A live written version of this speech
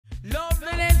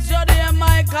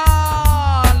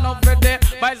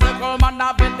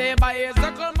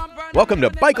Welcome to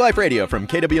Bike Life Radio from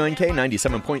KWNK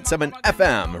 97.7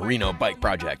 FM, Reno Bike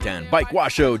Project, and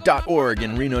bikewashoe.org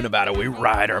in Reno, Nevada. We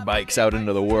ride our bikes out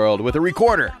into the world with a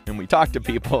recorder, and we talk to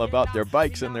people about their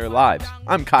bikes and their lives.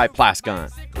 I'm Kai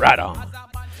Plascon. Right on.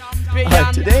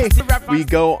 Today, we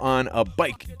go on a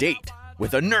bike date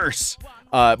with a nurse,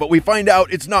 but we find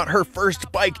out it's not her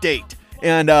first bike date.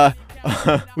 And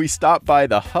we stopped by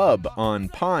the Hub on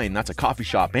Pine. That's a coffee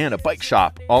shop and a bike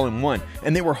shop all in one.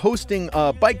 And they were hosting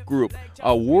a bike group,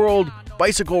 a World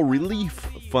Bicycle Relief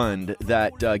Fund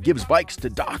that gives bikes to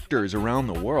doctors around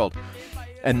the world.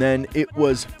 And then it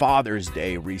was Father's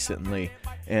Day recently.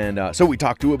 And so we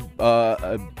talked to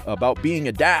about being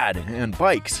a dad and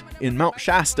bikes in Mount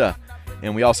Shasta.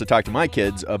 And we also talked to my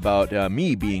kids about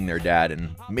me being their dad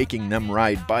and making them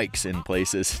ride bikes in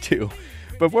places too.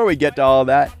 Before we get to all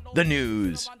that, the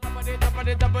news.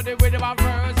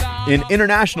 In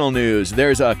international news,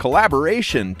 there's a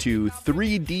collaboration to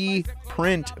 3D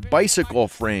print bicycle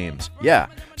frames. Yeah,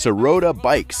 Sorota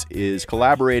Bikes is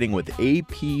collaborating with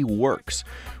AP Works,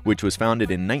 which was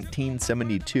founded in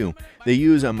 1972. They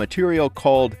use a material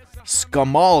called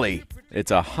scamoly. It's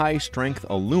a high-strength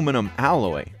aluminum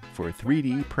alloy for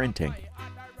 3D printing.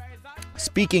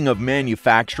 Speaking of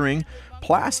manufacturing,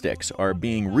 plastics are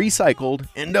being recycled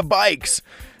into bikes.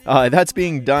 That's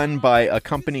being done by a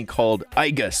company called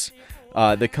IGUS.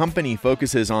 The company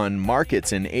focuses on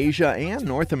markets in Asia and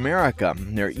North America.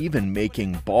 They're even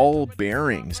making ball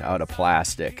bearings out of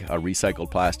plastic,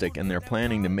 recycled plastic, and they're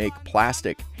planning to make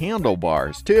plastic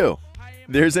handlebars too.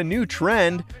 There's a new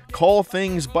trend, call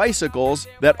things bicycles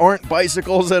that aren't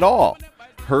bicycles at all.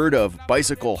 Heard of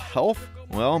Bicycle Health?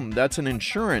 Well, that's an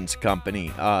insurance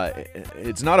company.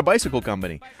 It's not a bicycle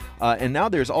company. And now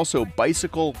there's also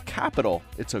Bicycle Capital.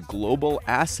 It's a global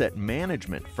asset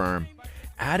management firm.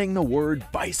 Adding the word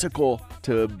bicycle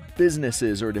to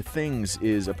businesses or to things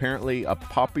is apparently a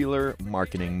popular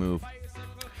marketing move.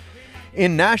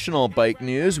 In national bike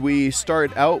news, we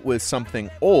start out with something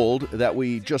old that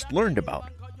we just learned about.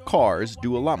 Cars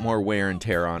do a lot more wear and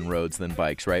tear on roads than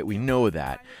bikes, right? We know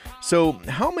that. So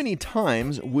how many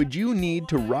times would you need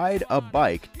to ride a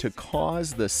bike to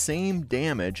cause the same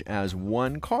damage as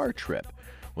one car trip?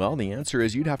 Well, the answer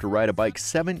is you'd have to ride a bike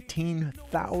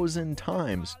 17,000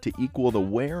 times to equal the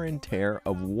wear and tear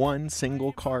of one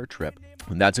single car trip.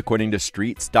 And that's according to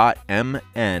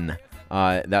Streets.mn.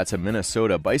 That's a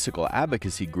Minnesota bicycle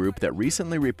advocacy group that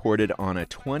recently reported on a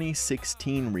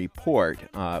 2016 report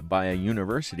by a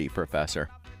university professor.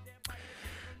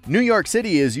 New York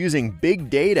City is using big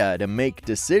data to make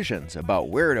decisions about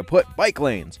where to put bike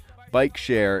lanes. Bike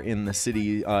share in the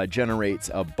city generates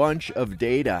a bunch of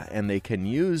data, and they can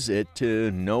use it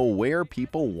to know where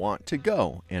people want to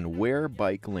go and where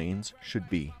bike lanes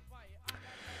should be.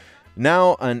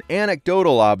 Now, an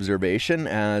anecdotal observation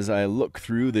as I look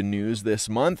through the news this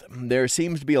month. There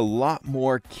seems to be a lot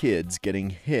more kids getting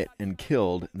hit and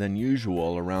killed than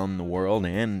usual around the world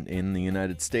and in the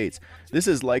United States. This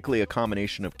is likely a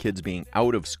combination of kids being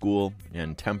out of school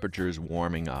and temperatures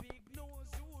warming up.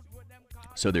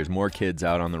 So there's more kids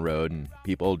out on the road, and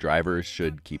drivers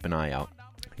should keep an eye out.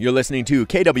 You're listening to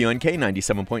KWNK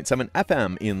 97.7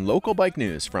 FM in local bike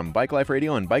news from Bike Life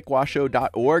Radio and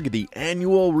bikewashoe.org. The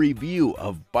annual review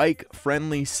of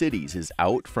bike-friendly cities is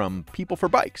out from People for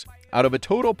Bikes. Out of a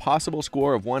total possible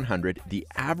score of 100, the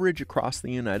average across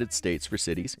the United States for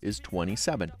cities is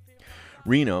 27.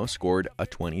 Reno scored a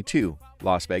 22,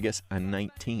 Las Vegas a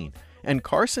 19, and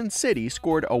Carson City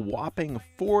scored a whopping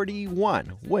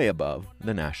 41, way above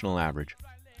the national average.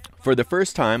 For the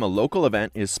first time, a local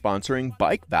event is sponsoring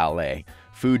Bike Valet.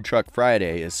 Food Truck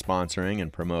Friday is sponsoring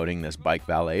and promoting this Bike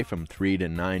Valet from 3 to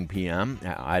 9 p.m.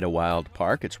 at Idlewild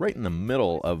Park. It's right in the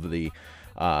middle of the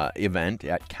event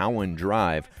at Cowan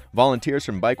Drive. Volunteers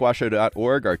from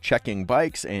bikewashoe.org are checking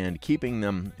bikes and keeping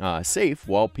them safe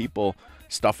while people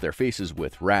stuff their faces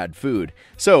with rad food.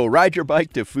 So ride your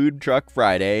bike to Food Truck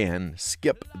Friday and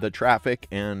skip the traffic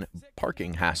and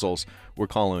parking hassles. We're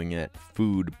calling it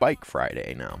Food Bike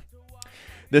Friday now.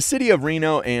 The City of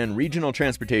Reno and Regional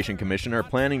Transportation Commission are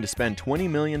planning to spend $20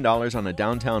 million on a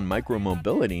downtown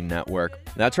micromobility network.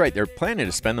 That's right, they're planning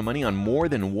to spend the money on more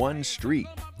than one street.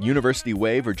 University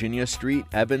Way, Virginia Street,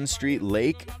 Evans Street,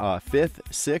 Lake, 5th,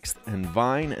 6th, and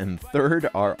Vine and 3rd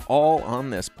are all on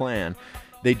this plan.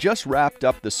 They just wrapped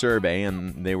up the survey,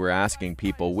 and they were asking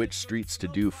people which streets to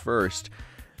do first.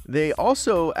 They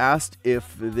also asked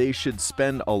if they should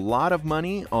spend a lot of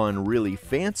money on really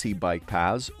fancy bike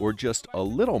paths or just a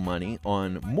little money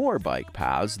on more bike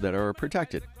paths that are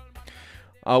protected.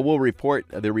 We'll report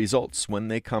the results when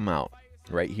they come out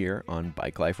right here on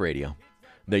Bike Life Radio.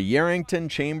 The Yerington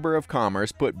Chamber of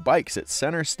Commerce put bikes at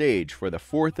center stage for the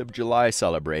 4th of July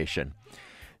celebration.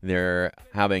 They're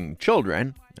having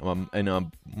children in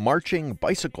a marching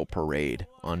bicycle parade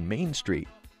on Main Street.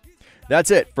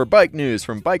 That's it for bike news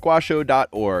from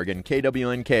bikewashoe.org and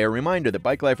KWNK. A reminder that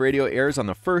Bike Life Radio airs on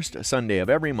the first Sunday of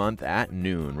every month at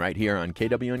noon, right here on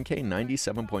KWNK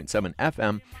 97.7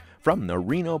 FM from the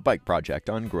Reno Bike Project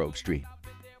on Grove Street.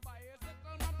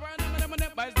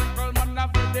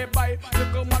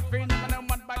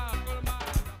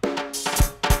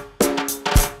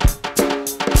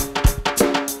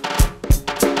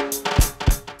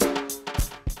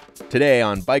 Today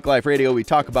on Bike Life Radio, we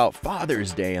talk about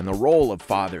Father's Day and the role of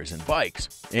fathers in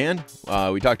bikes. And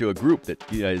we talk to a group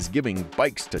that is giving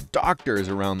bikes to doctors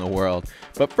around the world.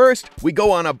 But first, we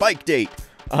go on a bike date.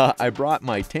 I brought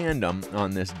my tandem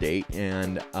on this date,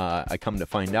 and I come to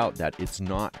find out that it's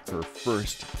not her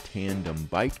first tandem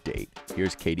bike date.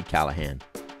 Here's Katie Callahan.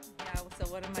 Yeah, so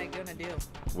what am I going to do?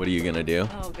 What are you going to do?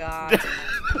 Oh, God.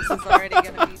 This is already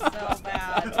going to be so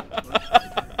bad.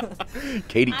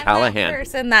 Katie I'm Callahan. that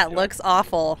person that looks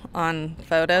awful on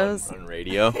photos. On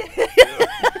radio.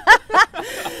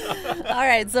 All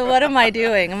right, so what am I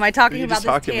doing? Am I talking about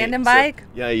this tandem bike?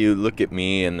 Yeah, you look at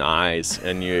me in the eyes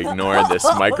and you ignore this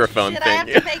microphone shit, thing. I have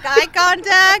to make eye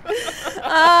contact?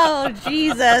 Oh,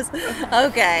 Jesus.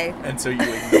 Okay. And so you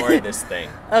ignore this thing.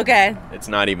 Okay. It's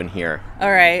not even here.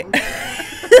 All right.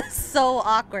 So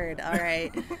awkward. All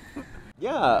right.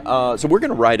 Yeah, so we're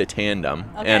going to ride a tandem,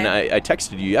 Okay. and I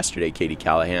texted you yesterday, Katie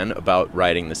Callahan, about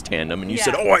riding this tandem, and you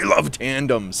said, "Oh, I love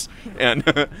tandems," and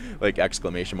like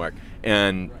exclamation mark.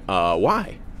 And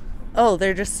why? Oh,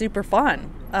 they're just super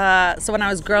fun. So when I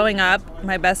was growing up,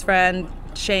 my best friend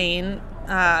Shane,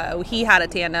 he had a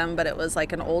tandem, but it was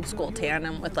like an old school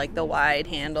tandem with like the wide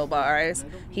handlebars.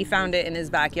 He found it in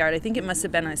his backyard. I think it must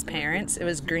have been his parents. It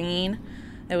was green.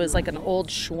 It was like an old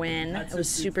Schwinn. It was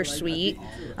super sweet.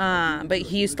 But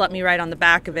he used to let me ride on the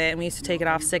back of it, and we used to take it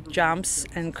off sick jumps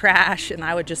and crash, and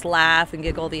I would just laugh and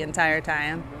giggle the entire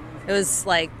time. It was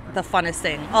like the funnest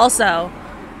thing. Also,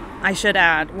 I should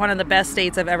add, one of the best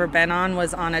dates I've ever been on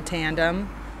was on a tandem.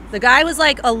 The guy was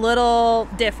like a little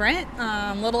different,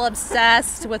 a little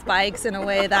obsessed with bikes in a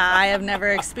way that I have never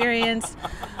experienced.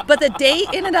 But the date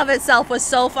in and of itself was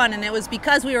so fun, and it was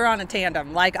because we were on a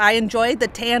tandem. Like, I enjoyed the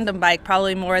tandem bike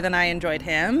probably more than I enjoyed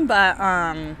him, but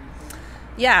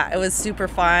yeah, it was super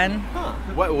fun. Huh.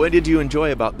 What did you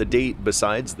enjoy about the date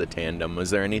besides the tandem?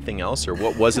 Was there anything else, or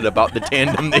what was it about the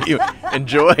tandem that you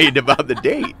enjoyed about the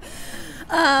date?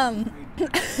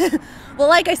 Well,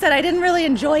 like I said, I didn't really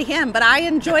enjoy him, but I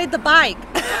enjoyed the bike.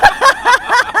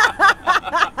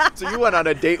 So you went on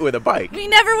a date with a bike? We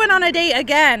never went on a date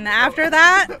again after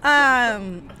that.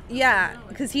 Yeah,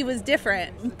 because he was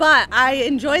different. But I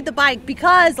enjoyed the bike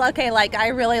because, okay, like I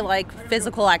really like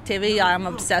physical activity. I'm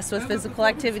obsessed with physical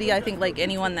activity. I think like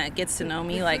anyone that gets to know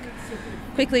me like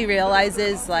quickly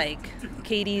realizes like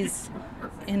Katie's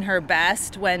in her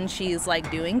best when she's like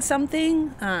doing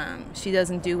something. She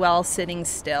doesn't do well sitting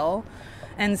still.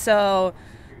 And so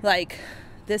like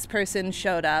this person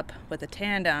showed up with a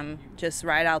tandem just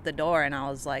right out the door, and I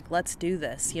was like, let's do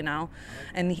this, you know?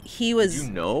 And he was... Did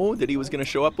you know that he was going to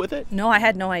show up with it? No, I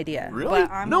had no idea. Really?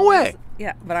 No way.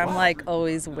 Yeah, but I'm like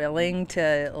always willing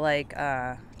to like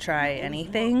try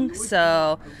anything.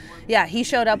 So yeah, he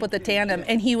showed up with the tandem,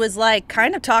 and he was like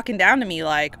kind of talking down to me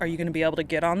like, are you going to be able to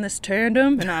get on this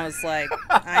tandem? And I was like,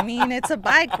 I mean, it's a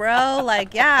bike, bro.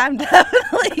 Like, yeah, I'm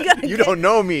definitely going to You don't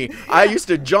know me. Yeah. I used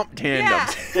to jump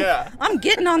tandems. Yeah. I'm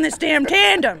getting on this damn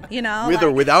tandem, you know. With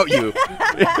or without you.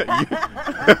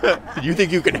 You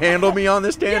think you can handle me on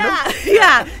this tandem?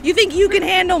 Yeah. You think you can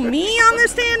handle me on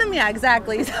this tandem? Yeah,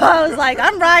 exactly. So I was like,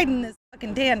 I'm riding this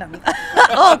fucking tandem.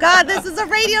 Oh God, this is a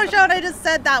radio show and I just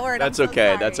said that word. That's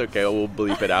okay. That's okay. We'll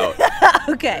bleep it out.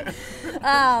 Okay.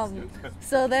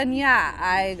 So then, yeah,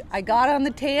 I got on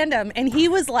the tandem, and he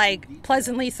was like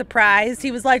pleasantly surprised.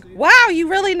 He was like, wow, you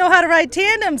really know how to ride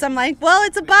tandems. I'm like, well,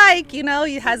 it's a bike, you know,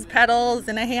 it has pedals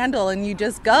and a handle and you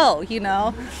just go, you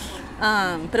know.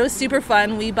 But it was super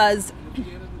fun. We buzzed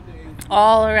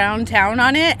all around town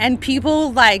on it, and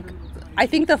people like, I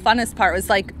think the funnest part was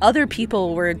like other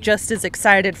people were just as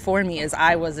excited for me as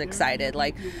I was excited.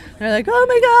 Like they're like, oh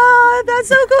my God, that's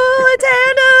so cool, a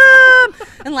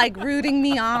tandem, and like rooting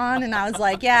me on. And I was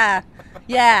like, yeah,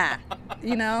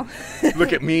 you know.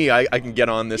 Look at me, I can get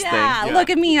on this thing. Yeah, look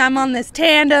at me, I'm on this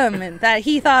tandem and that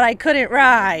he thought I couldn't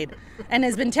ride and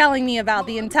has been telling me about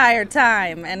the entire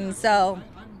time. And so,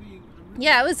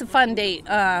 yeah, it was a fun date.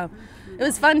 It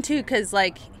was fun too because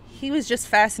like he was just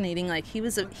fascinating. Like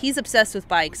he's obsessed with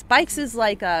bikes. Bikes is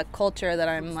like a culture that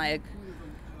I'm like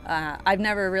I've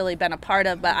never really been a part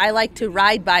of, but I like to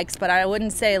ride bikes, but I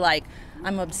wouldn't say like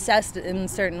I'm obsessed in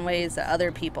certain ways that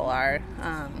other people are.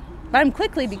 But I'm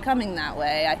quickly becoming that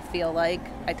way. I feel like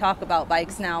I talk about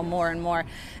bikes now more and more.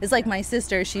 It's like my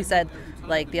sister, she said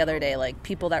like the other day, like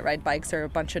people that ride bikes are a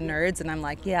bunch of nerds. And I'm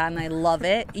like, yeah, and I love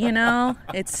it, you know?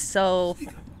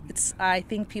 I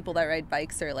think people that ride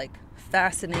bikes are like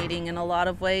fascinating in a lot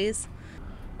of ways.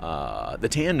 The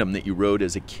tandem that you rode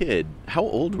as a kid, how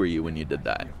old were you when you did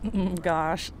that?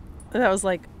 Gosh, that was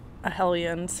like a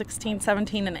hellion, 16,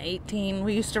 17, and 18.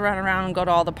 We used to run around and go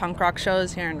to all the punk rock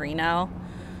shows here in Reno.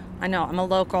 I know, I'm a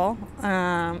local.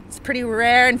 It's pretty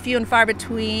rare and few and far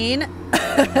between.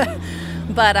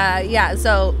 But yeah,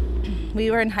 so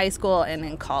we were in high school and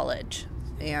in college.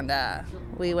 And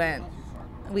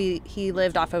he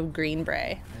lived off of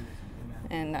Greenbrae.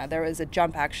 And there was a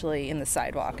jump actually in the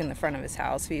sidewalk in the front of his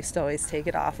house. We used to always take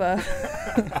it off of.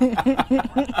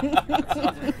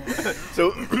 So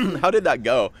how did that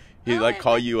go? He like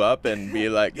call you up and be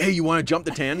like, hey, you want to jump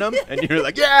the tandem? And you're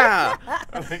like, yeah.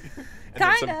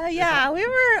 Kinda, yeah. We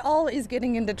were always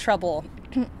getting into trouble.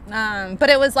 But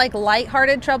it was like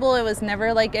lighthearted trouble. It was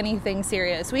never like anything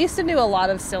serious. We used to do a lot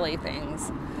of silly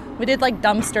things. We did like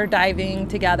dumpster diving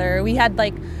together. We had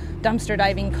like dumpster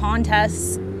diving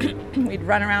contests. We'd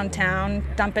run around town,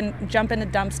 jump into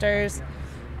dumpsters,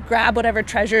 grab whatever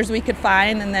treasures we could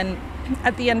find, and then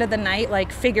at the end of the night,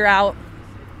 like figure out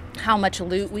how much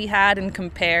loot we had and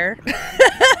compare.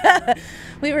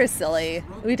 We were silly.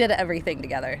 We did everything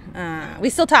together. We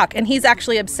still talk, and he's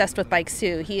actually obsessed with bikes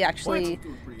too. He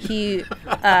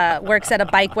works at a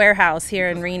bike warehouse here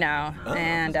in Reno,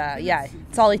 and yeah,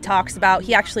 it's all he talks about.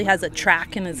 He actually has a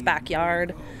track in his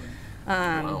backyard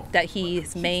that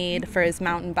he's made for his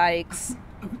mountain bikes.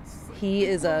 He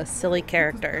is a silly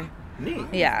character. Neat.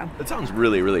 Yeah. That sounds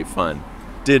really, really fun.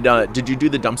 Did you do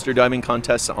the dumpster diving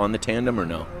contests on the tandem or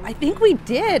no? I think we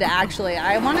did, actually.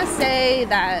 I want to say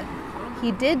that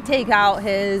he did take out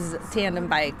his tandem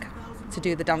bike to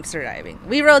do the dumpster diving.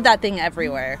 We rode that thing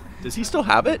everywhere. Does he still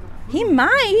have it? He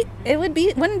might.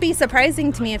 Wouldn't be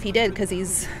surprising to me if he did, because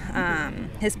his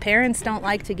parents don't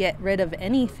like to get rid of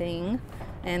anything.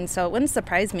 And so it wouldn't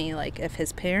surprise me like if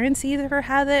his parents either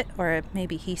have it or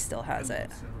maybe he still has it.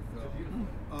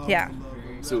 Yeah.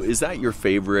 So is that your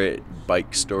favorite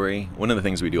bike story? One of the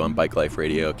things we do on Bike Life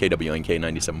Radio, KWNK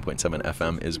 97.7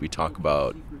 FM, is we talk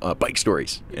about bike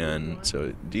stories. And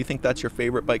so do you think that's your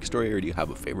favorite bike story, or do you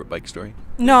have a favorite bike story?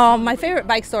 No, my favorite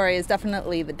bike story is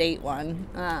definitely the date one.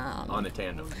 On a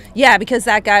tandem. Yeah, because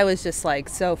that guy was just like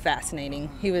so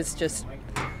fascinating. He was just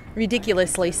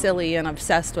ridiculously silly and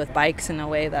obsessed with bikes in a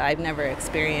way that I've never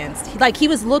experienced. He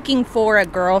was looking for a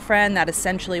girlfriend that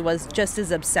essentially was just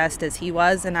as obsessed as he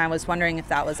was, and I was wondering if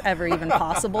that was ever even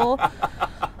possible.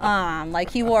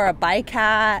 Like he wore a bike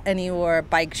hat and he wore a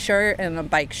bike shirt and a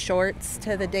bike shorts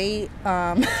to the date.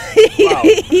 Wow.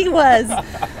 He was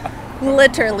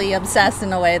literally obsessed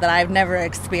in a way that I've never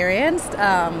experienced.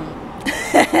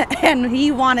 And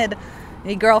he wanted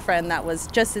a girlfriend that was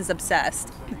just as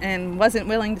obsessed and wasn't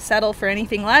willing to settle for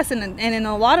anything less. And in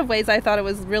a lot of ways, I thought it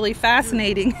was really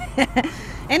fascinating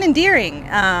and endearing.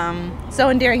 So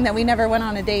endearing that we never went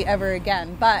on a date ever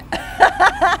again. But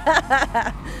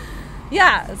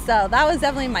yeah, so that was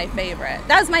definitely my favorite.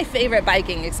 That was my favorite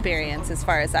biking experience as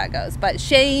far as that goes. But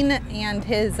Shane and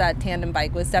his tandem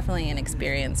bike was definitely an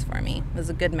experience for me. It was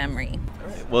a good memory.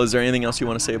 Well, is there anything else you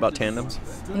want to say about tandems?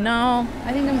 No,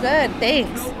 I think I'm good.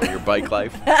 Thanks. Your bike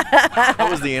life? How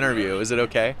was the interview? Was it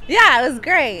okay? Yeah, it was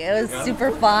great. It was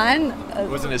super fun. It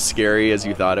wasn't as scary as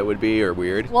you thought it would be, or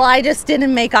weird? Well, I just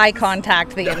didn't make eye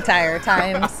contact the entire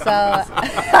time, so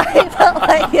I felt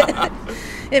like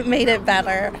it made it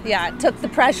better. Yeah, it took the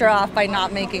pressure off by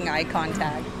not making eye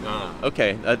contact.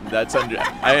 Okay,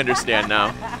 I understand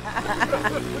now.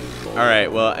 All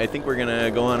right, well, I think we're going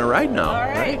to go on a ride now. All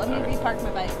right, let me repark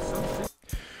my bikes.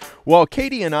 While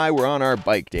Katie and I were on our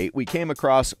bike date, we came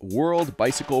across World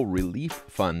Bicycle Relief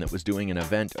Fund that was doing an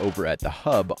event over at the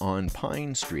Hub on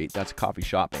Pine Street. That's a coffee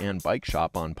shop and bike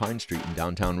shop on Pine Street in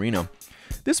downtown Reno.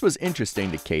 This was interesting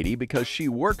to Katie because she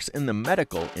works in the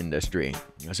medical industry.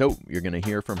 So you're going to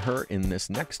hear from her in this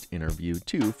next interview,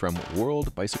 too, from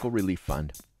World Bicycle Relief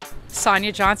Fund.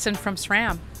 Sonia Johnson from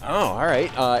SRAM. Oh, all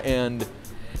right. And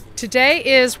today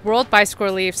is World Bicycle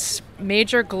Relief's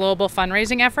major global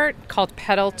fundraising effort called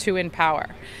Pedal to Empower.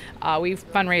 We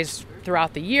fundraise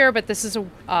throughout the year, but this is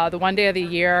the one day of the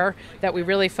year that we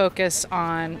really focus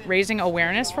on raising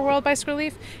awareness for World Bicycle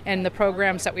Relief and the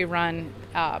programs that we run,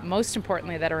 most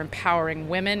importantly, that are empowering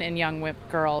women and young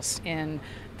girls in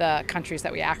the countries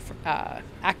that we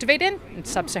activate in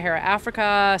Sub-Saharan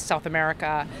Africa, South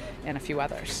America, and a few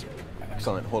others.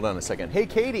 Excellent. Hold on a second. Hey,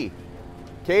 Katie.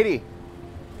 Katie.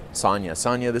 Sonia,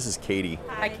 this is Katie.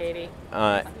 Hi, Katie.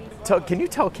 Can you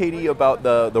tell Katie about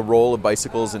the role of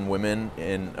bicycles in women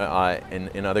in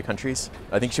other countries?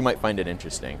 I think she might find it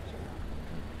interesting.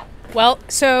 Well,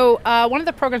 so one of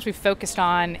the programs we've focused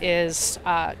on is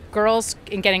girls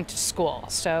in getting to school.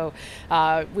 So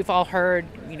we've all heard,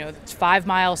 it's 5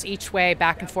 miles each way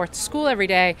back and forth to school every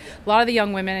day. A lot of the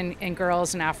young women and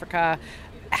girls in Africa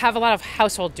have a lot of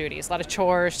household duties, a lot of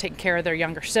chores, taking care of their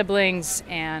younger siblings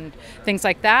and things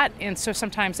like that. And so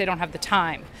sometimes they don't have the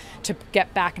time to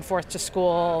get back and forth to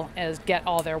school and get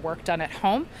all their work done at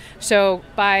home. So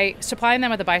by supplying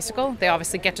them with a bicycle, they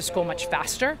obviously get to school much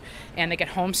faster and they get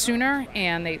home sooner,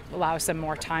 and it allows them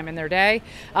more time in their day.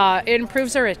 It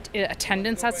improves their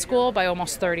attendance at school by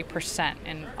almost 30%.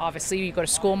 And obviously you go to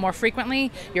school more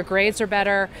frequently, your grades are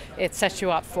better, it sets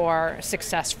you up for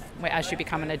success as you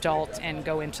become an adult and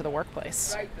go into the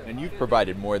workplace. And you've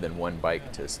provided more than one bike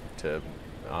to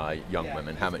young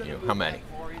women, haven't you? How many?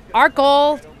 Our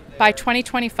goal by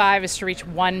 2025 is to reach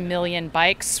 1 million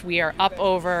bikes. We are up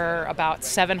over about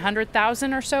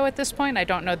 700,000 or so at this point. I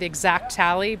don't know the exact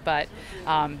tally, but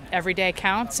every day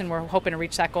counts, and we're hoping to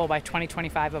reach that goal by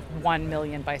 2025 of 1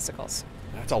 million bicycles.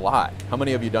 That's a lot. How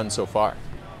many have you done so far?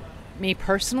 Me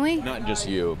personally? Not just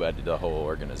you, but the whole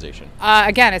organization.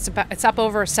 Again, it's up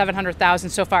over 700,000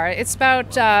 so far. It's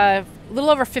about a little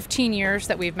over 15 years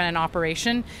that we've been in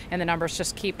operation, and the numbers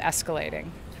just keep escalating.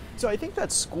 So I think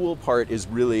that school part is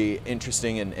really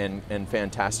interesting and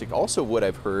fantastic. Also, what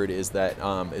I've heard is that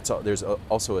there's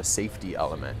also a safety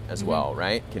element as well,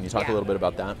 right? Can you talk a little bit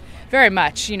about that? Very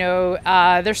much.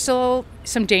 There's still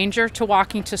some danger to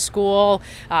walking to school,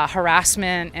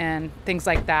 harassment and things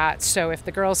like that. So if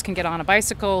the girls can get on a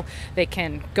bicycle, they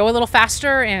can go a little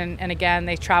faster, and again,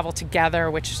 they travel together,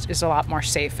 which is a lot more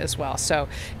safe as well. So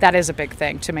that is a big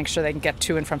thing, to make sure they can get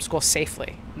to and from school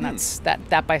safely. And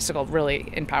that bicycle really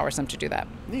empowers them to do that.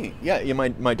 Neat. Yeah,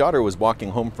 my daughter was walking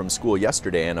home from school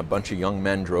yesterday, and a bunch of young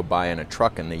men drove by in a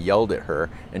truck, and they yelled at her,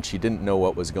 and she didn't know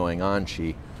what was going on.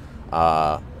 She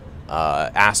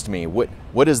asked me,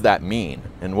 what does that mean,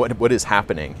 and what is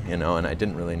happening, and I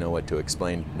didn't really know what to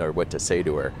explain or what to say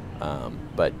to her.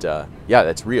 But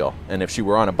that's real. And if she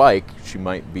were on a bike, she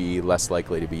might be less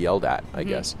likely to be yelled at, I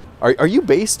guess. Are you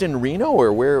based in Reno,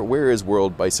 or where is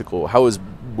World Bicycle? How is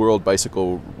World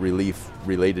Bicycle Relief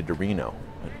related to Reno?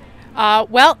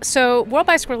 So World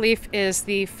Bicycle Relief is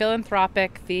the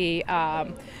philanthropic, the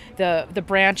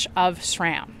branch of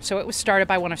SRAM. So it was started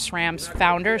by one of SRAM's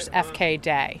founders, F.K.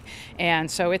 Day. And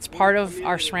so it's part of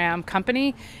our SRAM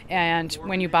company. And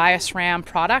when you buy a SRAM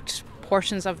product,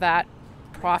 portions of that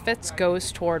profits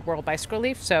goes toward World Bicycle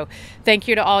Relief. So thank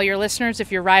you to all your listeners.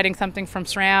 If you're riding something from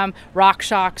SRAM,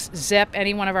 RockShox, Zip,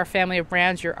 any one of our family of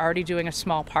brands, you're already doing a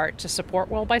small part to support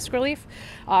World Bicycle Relief.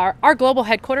 Our global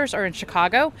headquarters are in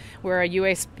Chicago. We're a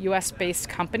US-based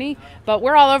company, but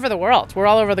we're all over the world. We're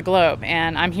all over the globe.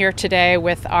 And I'm here today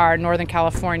with our Northern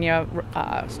California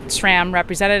SRAM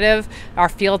representative, our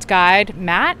field guide,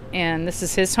 Matt, and this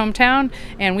is his hometown.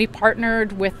 And we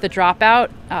partnered with the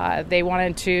Dropout. They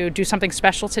wanted to do something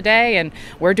special today, and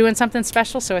we're doing something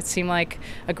special, so it seemed like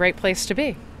a great place to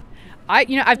be.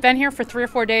 I've been here for 3 or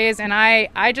 4 days, and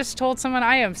I just told someone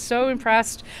I am so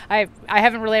impressed. I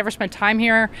haven't really ever spent time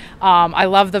here. I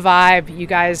love the vibe. You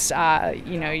guys,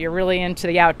 you're really into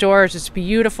the outdoors. It's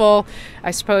beautiful.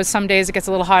 I suppose some days it gets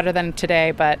a little hotter than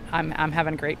today, but I'm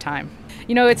having a great time.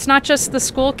 It's not just the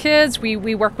school kids.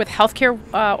 We work with healthcare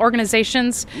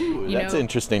organizations. Ooh, that's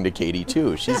interesting to Katie,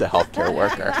 too. She's a healthcare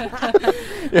worker.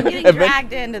 I'm getting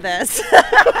dragged into this.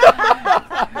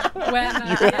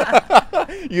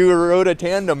 You rode a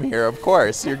tandem here, of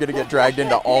course. You're going to get dragged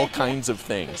into all kinds of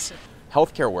things.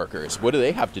 Healthcare workers, what do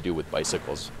they have to do with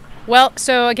bicycles? Well,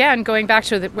 so again, going back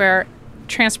to where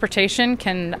transportation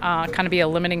can kind of be a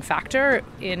limiting factor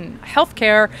in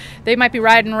healthcare. They might be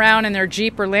riding around in their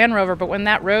Jeep or Land Rover, but when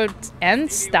that road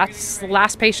ends, that's the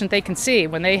last patient they can see.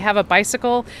 When they have a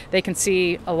bicycle, they can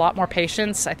see a lot more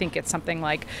patients. I think it's something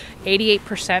like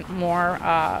 88% more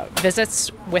visits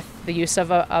with the use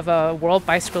of a World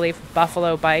Bicycle Relief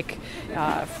Buffalo bike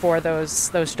for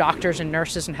those doctors and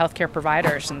nurses and healthcare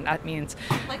providers, and that means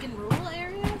like in rural areas?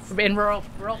 In rural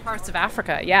parts of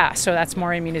Africa, yeah. So that's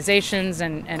more immunizations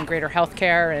and greater health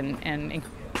care and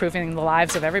improving the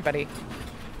lives of everybody.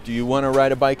 Do you want to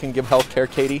ride a bike and give health care,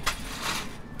 Katie?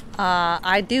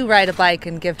 I do ride a bike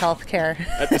and give health care.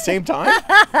 At the same time?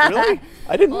 Really?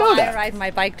 I didn't know that. I ride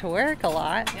my bike to work a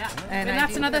lot. Yeah, and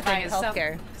that's another thing.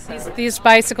 Healthcare. These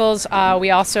bicycles, we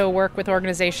also work with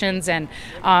organizations and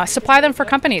supply them for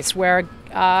companies where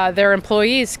their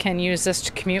employees can use this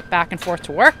to commute back and forth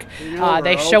to work.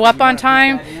 They show up on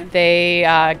time, they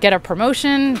get a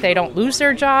promotion, they don't lose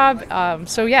their job.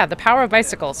 So yeah, the power of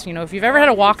bicycles. You know, if you've ever had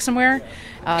to walk somewhere,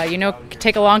 you know, it can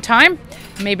take a long time,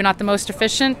 maybe not the most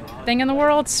efficient thing in the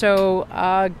world. So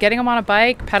getting them on a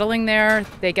bike, pedaling there,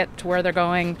 they get to where they're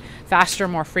going faster,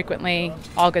 more frequently,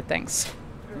 all good things.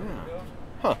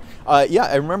 Huh. Yeah,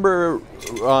 I remember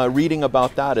reading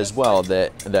about that as well,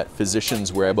 that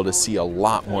physicians were able to see a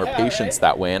lot more patients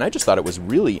that way. And I just thought it was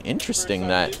really interesting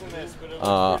that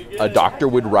a doctor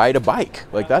would ride a bike.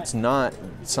 Like, that's not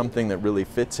something that really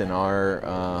fits in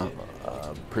our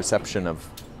perception of,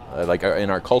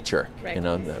 in our culture, right. You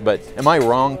know. But am I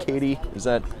wrong, Katie? Is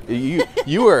that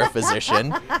you are a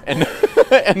physician and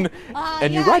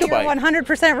you ride a bike? You're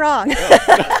 100% wrong.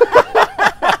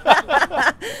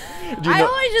 I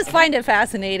always just find it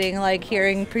fascinating, like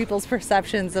hearing people's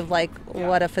perceptions of like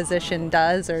what a physician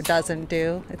does or doesn't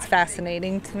do. It's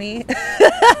fascinating to me.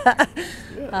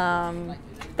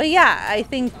 But yeah,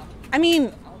 I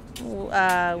mean,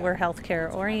 we're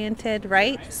healthcare oriented,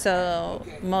 right? So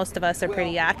most of us are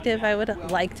pretty active, I would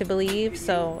like to believe.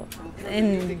 So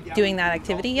in doing that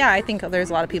activity, yeah, I think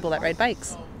there's a lot of people that ride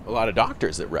bikes. A lot of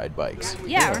doctors that ride bikes.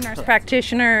 Yeah, or nurse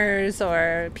practitioners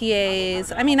or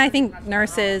PAs. I mean, I think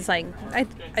nurses, like, I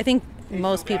think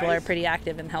most people are pretty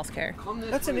active in healthcare.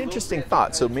 That's an interesting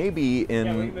thought. So maybe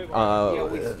in,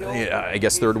 I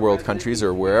guess, third world countries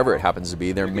or wherever it happens to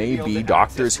be, there may be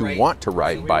doctors who want to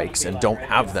ride bikes and don't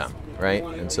have them, right?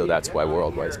 And so that's why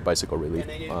World Bicycle Relief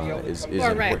is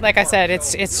important. Right. Like I said,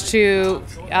 it's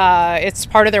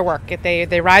part of their work.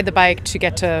 They ride the bike to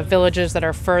get to villages that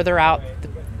are further out,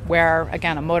 where,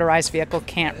 again, a motorized vehicle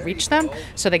can't reach them.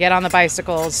 So they get on the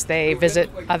bicycles, they visit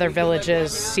other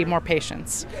villages, see more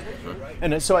patients.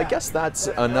 And so I guess that's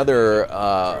another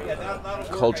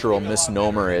cultural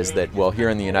misnomer, is that, well, here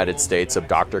in the United States, a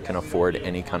doctor can afford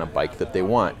any kind of bike that they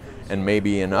want. And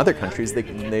maybe in other countries,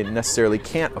 they necessarily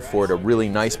can't afford a really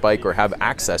nice bike or have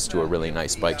access to a really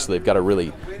nice bike. So they've got a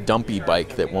really dumpy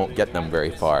bike that won't get them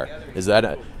very far.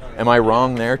 Am I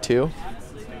wrong there too?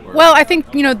 Well, I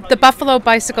think, you know, the Buffalo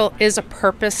bicycle is a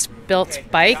purpose-built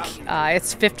bike.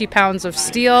 It's 50 pounds of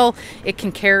steel. It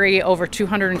can carry over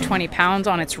 220 pounds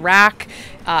on its rack.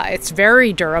 It's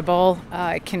very durable.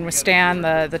 It can withstand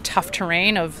the tough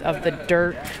terrain of the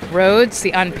dirt roads,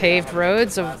 the unpaved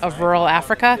roads of rural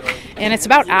Africa. And it's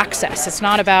about access. It's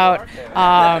not about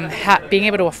being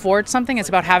able to afford something. It's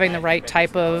about having the right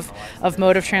type of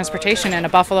mode of transportation. And a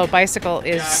Buffalo bicycle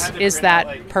is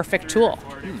that perfect tool.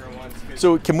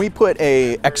 So can we put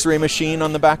a X-ray machine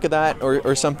on the back of that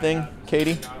or something,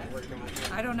 Katie?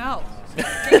 I don't know. You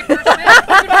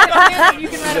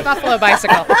can ride a Buffalo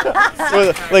bicycle.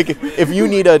 Well, like, if you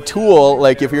need a tool,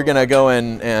 like if you're going to go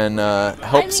and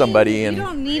help somebody. You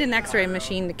don't need an X-ray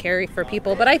machine to carry for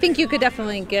people, but I think you could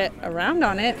definitely get around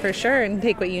on it for sure and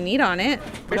take what you need on it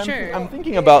for sure. I'm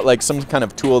thinking about like some kind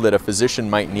of tool that a physician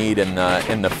might need in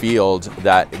the field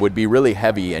that would be really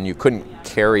heavy and you couldn't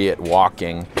carry it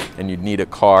walking, and you'd need a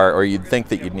car, or you'd think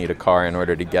that you'd need a car in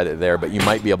order to get it there, but you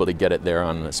might be able to get it there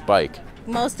on this bike.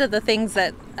 Most of the things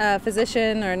that a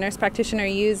physician or a nurse practitioner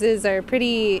uses are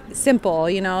pretty simple,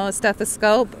 you know, a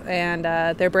stethoscope and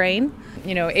their brain.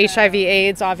 You know,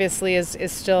 HIV/AIDS obviously is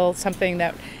still something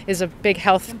that is a big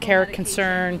health care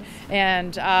concern,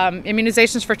 and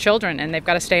immunizations for children, and they've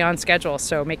got to stay on schedule,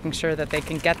 so making sure that they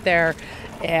can get there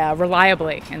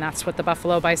reliably, and that's what the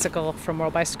Buffalo bicycle from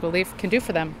World Bicycle Relief can do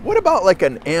for them. What about like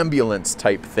an ambulance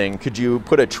type thing? Could you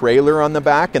put a trailer on the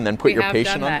back and then put your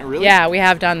patient on it? Really? Yeah, we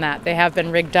have done that. They have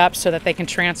been rigged up so that they can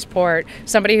transport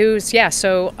somebody who's,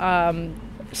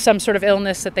 some sort of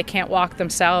illness that they can't walk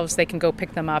themselves. They can go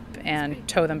pick them up and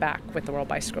tow them back with the World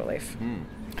Bicycle Relief.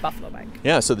 Buffalo bike.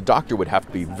 Yeah, so the doctor would have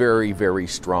to be very, very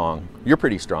strong. You're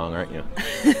pretty strong, aren't you?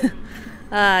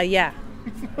 Yeah.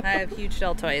 I have huge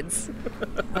deltoids.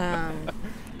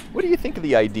 What do you think of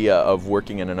the idea of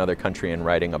working in another country and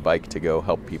riding a bike to go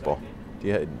help people?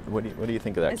 What do you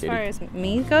think of that, Katie? As far as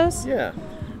me goes? Yeah.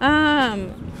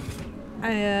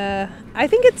 I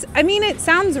think it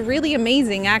sounds really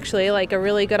amazing, actually, like a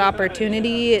really good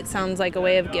opportunity. It sounds like a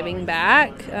way of giving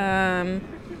back.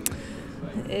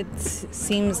 It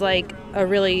seems like a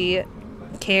really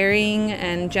caring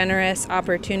and generous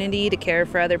opportunity to care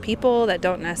for other people that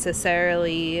don't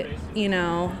necessarily,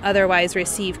 otherwise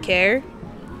receive care.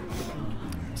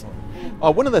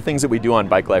 One of the things that we do on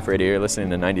Bike Life Radio, you're listening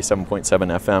to 97.7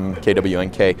 FM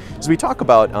KWNK, is we talk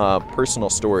about personal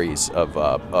stories of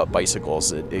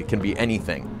bicycles. It can be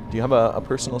anything. Do you have a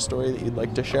personal story that you'd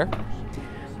like to share?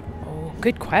 Oh,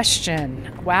 good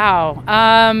question. Wow.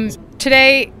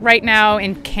 Today, right now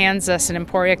in Kansas, in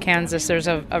Emporia, Kansas, there's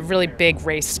a really big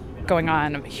race going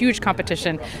on, a huge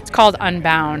competition. It's called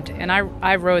Unbound, and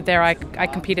I rode there. I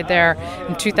competed there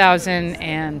in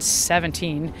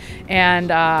 2017,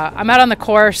 and I'm out on the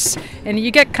course, and you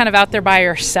get kind of out there by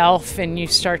yourself, and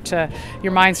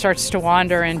your mind starts to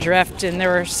wander and drift. And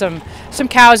there were some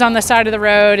cows on the side of the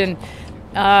road, and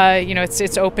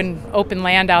it's open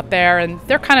land out there, and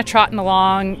they're kind of trotting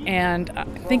along, and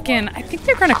thinking, I think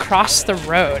they're going to cross the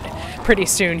road pretty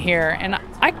soon here, and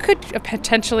I could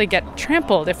potentially get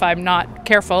trampled if I'm not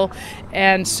careful.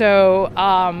 And so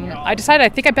I decided I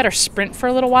think I better sprint for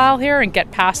a little while here and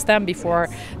get past them before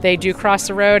they do cross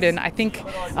the road. And I think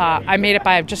I made it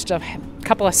by just a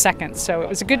couple of seconds. So it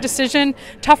was a good decision.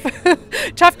 Tough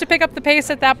to pick up the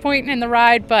pace at that point in the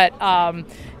ride, but I'm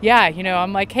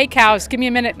like, hey cows, give me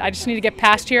a minute. I just need to get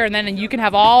past here, and then you can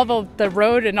have all the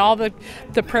road and all the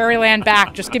prairie land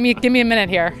back. Just give me a minute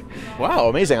here. Wow,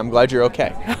 amazing. I'm glad you're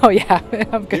okay. Oh yeah,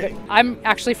 I'm good. I'm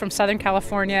actually from Southern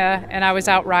California, and I was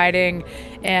out riding,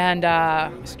 and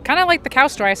kind of like the cow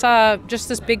story, I saw just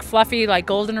this big fluffy like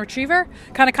golden retriever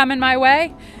kind of coming my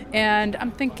way, and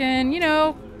I'm thinking,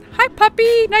 hi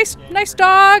puppy, nice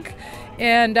dog.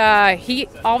 And he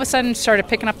all of a sudden started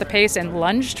picking up the pace and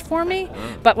lunged for me.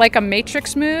 But like a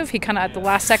Matrix move, he kind of at the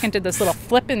last second did this little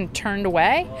flip and turned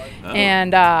away.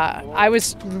 And I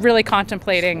was really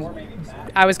contemplating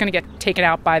I was going to get taken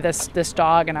out by this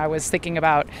dog, and I was thinking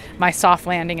about my soft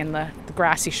landing in the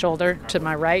grassy shoulder to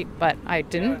my right, but I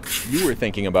didn't. You were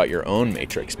thinking about your own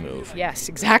Matrix move. Yes,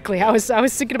 exactly. I was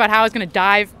thinking about how I was going to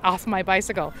dive off my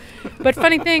bicycle. But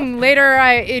funny thing, later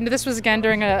this was again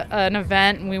during an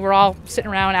event, and we were all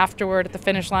sitting around afterward at the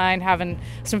finish line having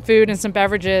some food and some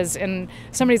beverages, and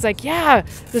somebody's like, yeah,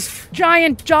 this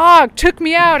giant dog took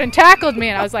me out and tackled me,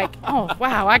 and I was like, oh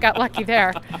wow, I got lucky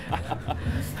there.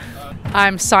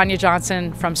 I'm Sonia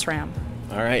Johnson from SRAM.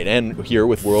 All right, and here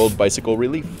with World Bicycle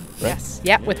Relief, right? Yes,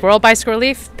 yeah, with World Bicycle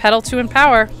Relief, pedal to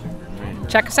empower. Right.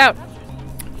 Check us out.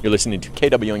 You're listening to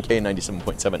KWNK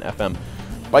 97.7 FM,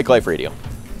 Bike Life Radio.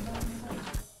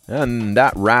 And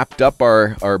that wrapped up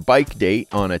our bike date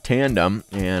on a tandem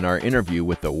and our interview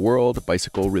with the World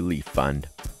Bicycle Relief Fund.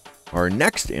 Our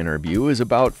next interview is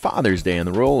about Father's Day and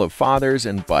the role of fathers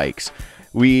and bikes.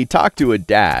 We talked to a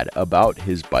dad about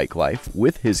his bike life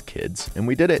with his kids, and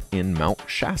we did it in Mount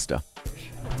Shasta.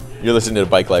 You're listening to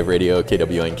Bike Life Radio,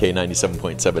 KWNK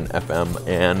 97.7 FM,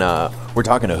 and we're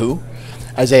talking to who?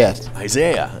 Isaiah.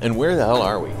 Isaiah. And where the hell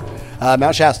are we?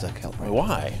 Mount Shasta, California.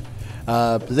 Why?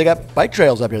 They got bike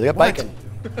trails up here. They got biking.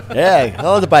 Yeah, I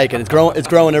love the biking. It's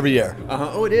growing every year.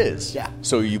 Oh, it is? Yeah.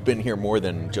 So you've been here more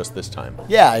than just this time?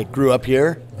 Yeah, I grew up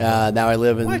here. Now I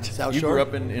live in South Shore. You grew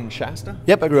up in Shasta?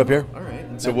 Yep, I grew up here. All right.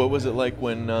 And so what was it like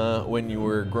when you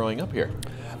were growing up here?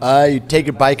 You take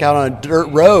your bike out on a dirt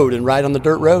road and ride on the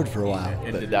dirt road for a while.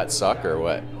 And did that suck or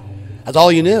what? That's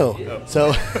all you knew. Oh.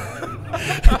 So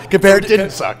it didn't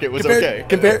suck. It was okay.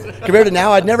 Compared to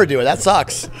now, I'd never do it. That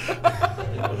sucks.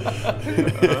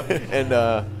 And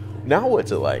now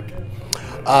what's it like?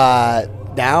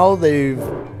 Now they've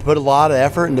put a lot of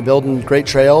effort into building great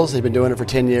trails. They've been doing it for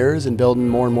 10 years and building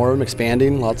more and more of them,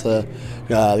 expanding.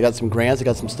 They got some grants, they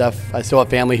got some stuff. I still have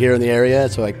family here in the area,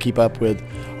 so I keep up with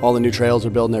all the new trails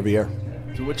they're building every year.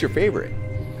 So what's your favorite?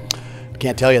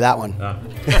 Can't tell you that one.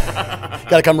 Got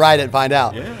to come ride it and find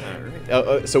out. Yeah,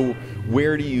 right. So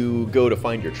where do you go to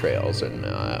find your trails, and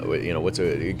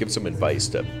give some advice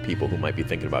to people who might be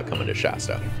thinking about coming to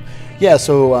Shasta? Yeah,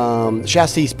 so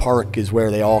Shasta East Park is where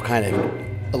they all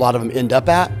a lot of them end up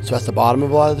at. So that's the bottom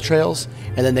of a lot of the trails,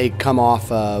 and then they come off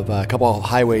of a couple of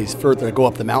highways further to go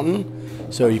up the mountain.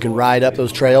 So you can ride up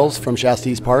those trails from Shasta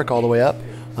East Park all the way up,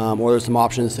 or there's some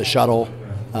options to shuttle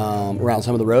around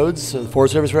some of the roads, the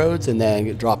Forest Service roads, and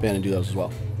then drop in and do those as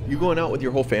well. You going out with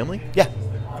your whole family?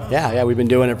 Yeah, we've been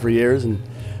doing it for years, and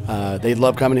they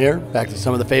love coming here. Back to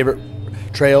some of the favorite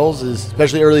trails,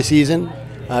 especially early season,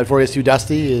 before it gets too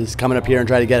dusty, is coming up here and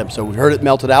try to get them. So we've heard it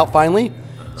melted out finally,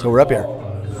 so we're up here.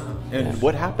 And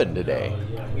what happened today?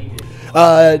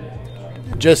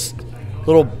 Just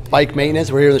little bike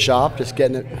maintenance. We're here in the shop, just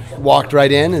getting it walked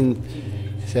right in, and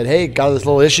he said, hey, got this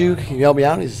little issue, can you help me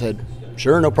out? And he said,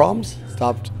 sure, no problems.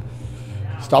 Stopped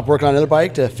working on another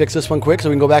bike to fix this one quick so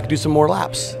we can go back and do some more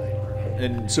laps.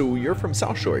 And so you're from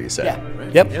South Shore, you said? Yeah.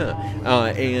 Right? Yep.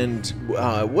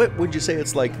 Yeah. What would you say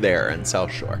it's like there in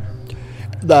South Shore?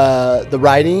 The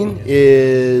riding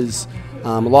is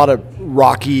A lot of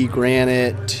rocky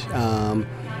granite, kind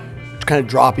of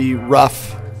droppy,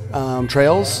 rough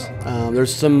trails.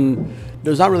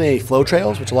 There's not really any flow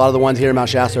trails, which a lot of the ones here in Mount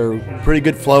Shasta are pretty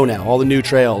good flow now. All the new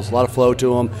trails, a lot of flow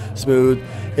to them, smooth.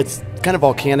 It's kind of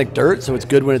volcanic dirt, so it's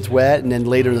good when it's wet, and then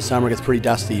later in the summer it gets pretty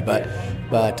dusty, but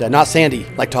not sandy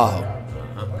like Tahoe.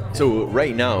 So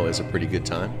right now is a pretty good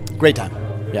time? Great time.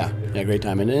 Yeah, great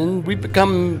time. And then we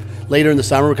become later in the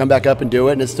summer, we come back up and do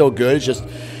it, and it's still good. It's just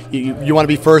you want to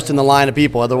be first in the line of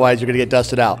people, otherwise you're going to get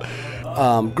dusted out.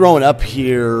 Growing up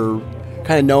here,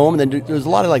 kind of know them, and then there's a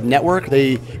lot of like network.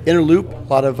 They interloop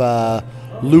a lot of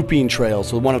looping trails,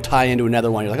 so one will tie into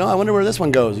another one. You're like, oh, I wonder where this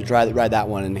one goes. You ride that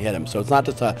one and hit them. So it's not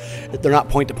just they're not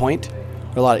point to point.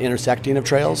 There are a lot of intersecting of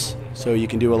trails, so you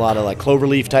can do a lot of like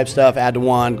cloverleaf type stuff. Add to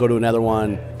one, go to another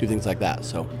one, do things like that.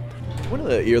 So.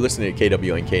 You're listening to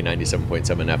KWNK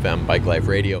 97.7 FM Bike Life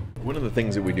Radio. One of the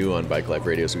things that we do on Bike Life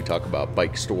Radio is we talk about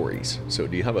bike stories. So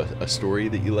do you have a story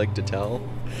that you like to tell?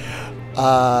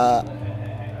 I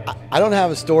don't have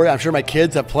a story. I'm sure my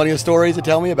kids have plenty of stories to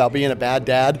tell me about being a bad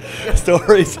dad.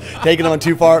 Stories, taking them on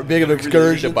too far, big of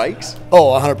excursions. To bikes? Oh,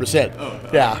 100%. Oh.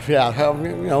 Yeah.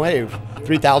 Hey,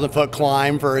 3,000-foot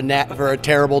climb for a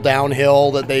terrible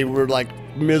downhill that they were like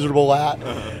miserable at.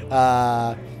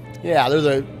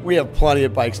 We have plenty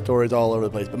of bike stories all over the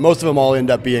place, but most of them all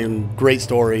end up being great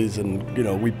stories. And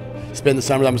we spend the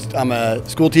summers. I'm a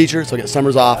school teacher, so I get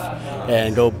summers off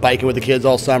and go biking with the kids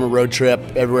all summer. Road trip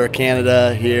everywhere,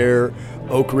 Canada, here.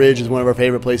 Oak Ridge is one of our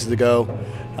favorite places to go,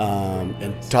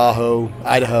 and Tahoe,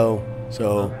 Idaho.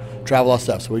 So travel all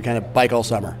stuff. So we kind of bike all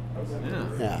summer.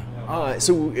 Yeah.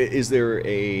 So is there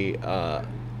a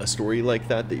story like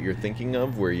that you're thinking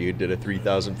of where you did a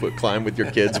 3,000-foot climb with your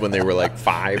kids when they were like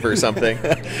 5 or something?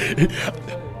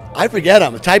 I forget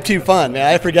them. Type 2 fun,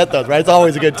 man. I forget those, right? It's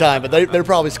always a good time, but they're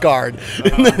probably scarred.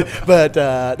 But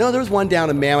no, there was one down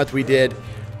in Mammoth we did.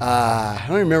 I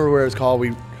don't remember where it was called.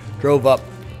 We drove up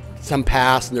some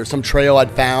pass, and there's some trail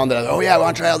I'd found that I was like, oh yeah, I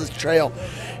want to try out this trail.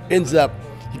 Ends up,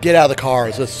 you get out of the car,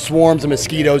 there's just swarms of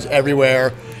mosquitoes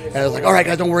everywhere. And I was like, all right,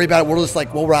 guys, don't worry about it.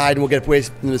 We'll ride and we'll get away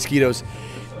from the mosquitoes.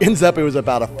 Ends up, it was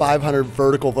about a 500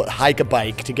 vertical foot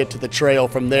hike-a-bike to get to the trail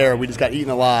from there. We just got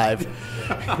eaten alive.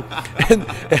 and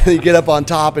you get up on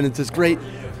top, and it's this great,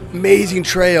 amazing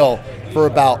trail for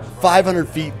about 500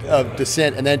 feet of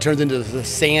descent, and then it turns into this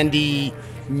sandy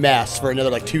mess for another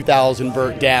like 2,000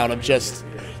 vert down of just,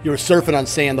 you were surfing on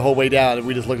sand the whole way down, and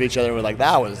we just looked at each other and we're like,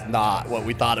 that was not what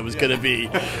we thought it was going to be.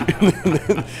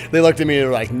 They looked at me and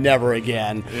were like, never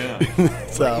again. Yeah.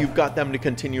 So you've got them to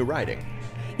continue riding.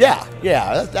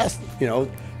 Yeah, that's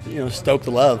stoke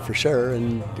the love for sure,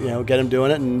 and get them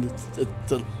doing it, and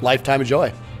it's a lifetime of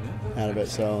joy out of it.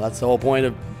 So that's the whole point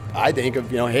of, I think, of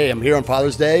hey, I'm here on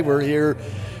Father's Day. We're here.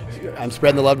 I'm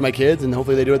spreading the love to my kids, and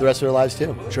hopefully they do it the rest of their lives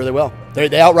too. I'm sure they will.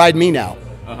 They outride me now.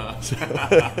 So,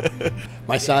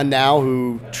 my son now,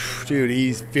 who, dude,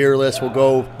 he's fearless. Will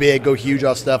go big, go huge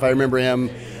off stuff. I remember him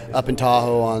up in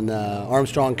Tahoe on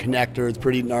Armstrong Connector. It's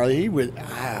pretty gnarly. He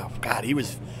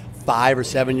was 5 or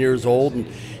 7 years old, and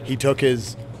he took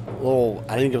his little,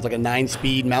 I think it was like a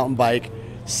 9-speed mountain bike,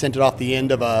 sent it off the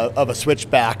end of a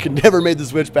switchback, and never made the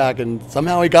switchback, and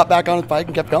somehow he got back on his bike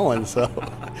and kept going. So,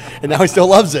 and now he still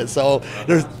loves it. So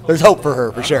there's hope for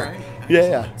her for sure. Right.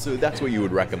 Yeah. So that's what you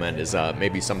would recommend is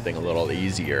maybe something a little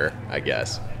easier, I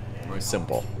guess, more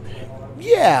simple.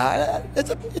 Yeah,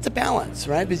 it's a balance,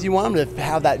 right? Because you want them to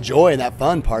have that joy and that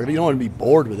fun part of it. You don't want them to be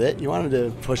bored with it. You want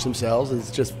them to push themselves.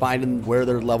 It's just finding where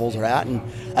their levels are at, and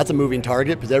that's a moving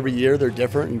target because every year they're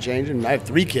different and changing. I have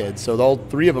 3 kids, so all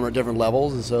 3 of them are different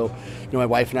levels, and so my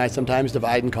wife and I sometimes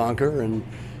divide and conquer, and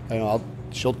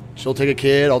she'll take a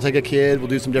kid, I'll take a kid, we'll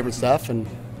do some different stuff, and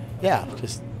yeah,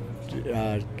 just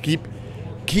keep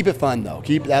it fun though.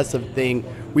 That's the thing.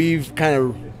 We've kind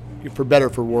of, for better or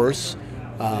for worse.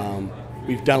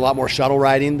 We've done a lot more shuttle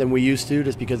riding than we used to,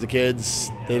 just because the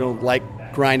kids, they don't like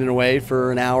grinding away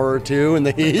for an hour or two in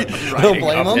the heat. Don't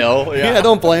blame uphill, them. Yeah,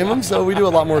 don't blame them. So we do a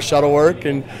lot more shuttle work,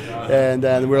 and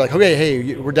we're like, okay,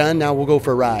 hey, we're done now. We'll go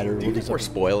for a ride, or do you think we're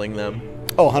spoiling them?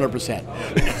 Oh, 100%.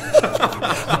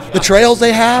 The trails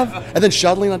they have, and then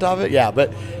shuttling on top of it. Yeah,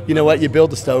 but you know what? You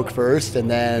build the stoke first, and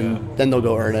then they'll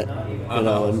go earn it.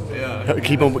 And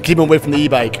keep them away from the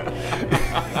e-bike.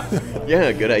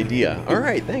 Yeah, good idea. All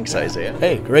right, thanks, Isaiah.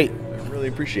 Hey, great. I really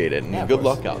appreciate it, and good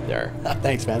luck out there.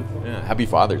 Thanks, man. Yeah, happy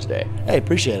Father's Day. Hey,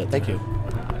 appreciate it. Thank you.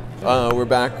 We're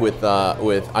back with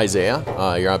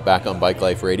Isaiah. You're back on Bike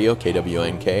Life Radio,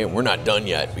 KWNK, and we're not done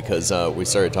yet because we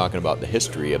started talking about the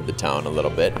history of the town a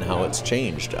little bit and how it's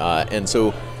changed. And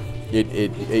so,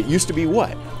 it used to be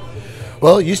what?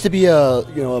 Well, it used to be a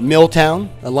mill town,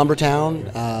 a lumber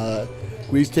town.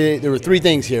 there were three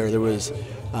things here. There was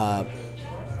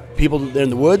people in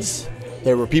the woods,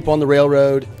 there were people on the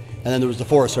railroad, and then there was the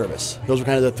Forest Service. Those were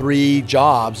kind of the three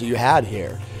jobs that you had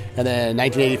here. And then in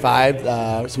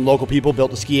 1985, some local people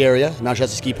built a ski area, Mount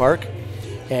Shasta Ski Park,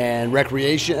 and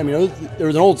recreation. I mean, there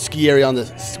was an old ski area on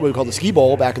what we called the Ski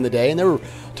Bowl back in the day, and there were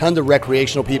tons of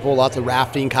recreational people, lots of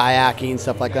rafting, kayaking,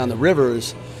 stuff like that on the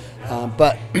rivers.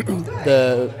 But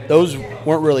those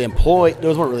weren't really employed.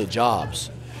 Those weren't really jobs,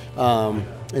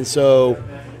 and so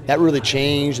that really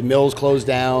changed. The mills closed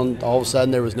down. All of a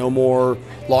sudden, there was no more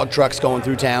log trucks going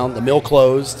through town. The mill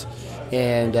closed,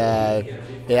 and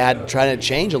it had trying to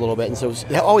change a little bit. And so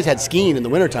they always had skiing in the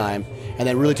wintertime, and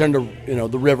then really turned to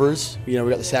the rivers. We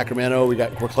got the Sacramento.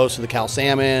 We're close to the Cal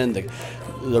Salmon,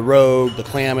 the Rogue, the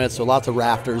Klamath. So lots of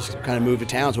rafters kind of moved to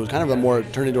town. So it was kind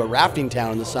of turned into a rafting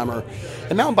town in the summer.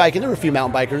 And mountain biking, there were a few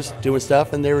mountain bikers doing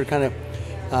stuff, and they were kind of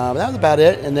that was about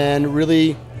it. And then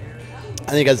really,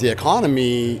 I think as the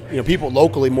economy, people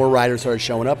locally, more riders started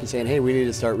showing up and saying, hey, we need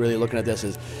to start really looking at this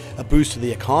as a boost to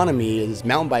the economy, as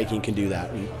mountain biking can do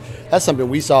that. And that's something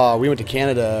we saw. We went to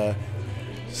Canada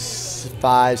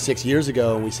 5-6 years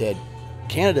ago, and we said,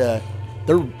 Canada,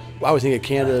 I was thinking of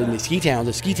Canada and the ski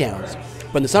towns,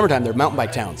 but in the summertime, they're mountain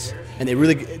bike towns. And they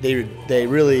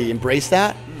really embrace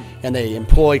that, and they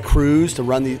employ crews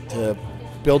to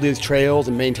build these trails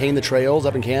and maintain the trails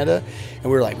up in Canada. And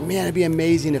we were like, man, it'd be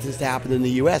amazing if this happened in the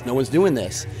U.S. No one's doing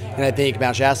this. And I think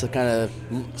Mount Shasta kind of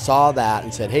saw that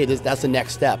and said, hey, that's the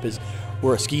next step. Is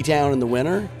we're a ski town in the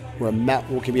winter. We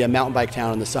can be a mountain bike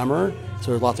town in the summer. So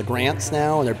there's lots of grants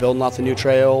now, and they're building lots of new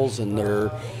trails. And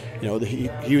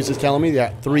he was just telling me they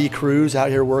got 3 crews out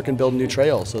here working, building new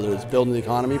trails. So there's building the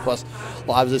economy. Plus,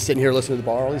 I was just sitting here listening to the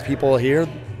bar. All these people here,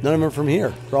 none of them are from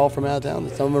here. They're all from out of town.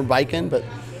 Some of them are biking, but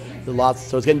lots.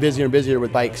 So it's getting busier and busier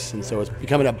with bikes, and so it's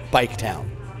becoming a bike town.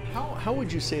 How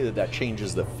would you say that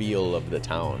changes the feel of the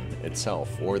town itself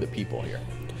or the people here?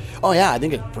 Oh yeah, I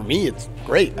think for me it's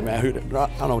great. I mean, I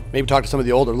don't know. Maybe talk to some of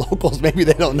the older locals. Maybe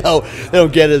they don't know. They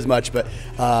don't get it as much, but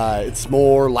it's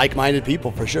more like-minded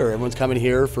people for sure. Everyone's coming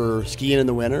here for skiing in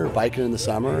the winter, biking in the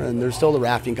summer, and there's still the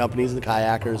rafting companies and the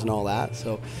kayakers and all that.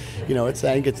 So, I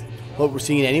think it's what we're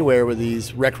seeing anywhere with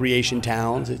these recreation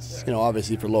towns. It's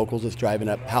obviously for locals, it's driving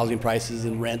up housing prices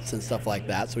and rents and stuff like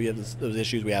that. So we have those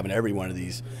issues we have in every one of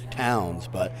these towns.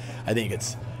 But I think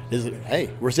hey,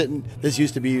 we're sitting. This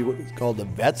used to be what's called the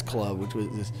Vets Club, which was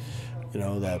this,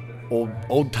 that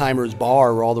old timers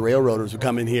bar where all the railroaders would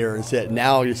come in here and sit.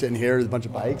 Now you're sitting here with a bunch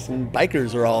of bikes, and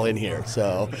bikers are all in here.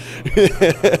 So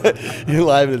you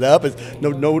liven it up. It's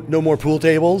no more pool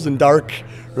tables and dark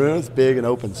rooms. It's big and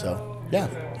open. So yeah,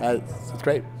 it's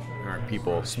great. Aren't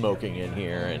people smoking in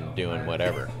here and doing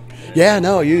whatever? Yeah,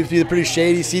 no, you see a pretty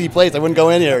shady, seedy place. I wouldn't go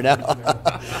in here now.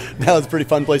 Now it's a pretty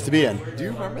fun place to be in. Do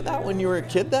you remember that when you were a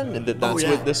kid then? That's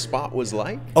what this spot was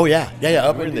like? Oh, yeah.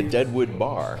 Up in the Deadwood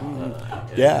Bar.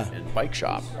 And bike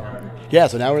shop. Yeah,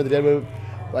 so now we're at the Deadwood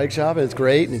Bike Shop, and it's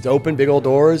great, and it's open, big old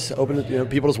doors, open,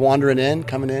 people just wandering in,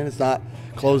 coming in. It's not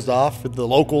closed off with the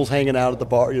locals hanging out at the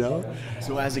bar,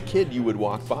 So as a kid, you would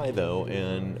walk by, though,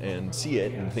 and see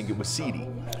it and think it was seedy.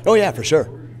 Oh, yeah, for sure.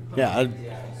 Yeah,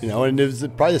 and it was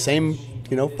probably the same,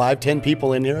 5-10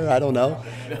 people in here. I don't know.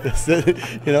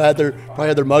 Probably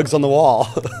had their mugs on the wall.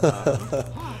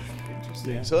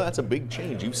 Interesting. So that's a big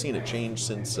change. You've seen it change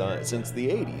since the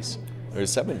 80s or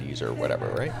 70s or whatever,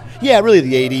 right? Yeah, really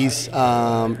the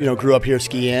 80s. Grew up here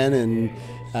skiing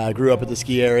and grew up at the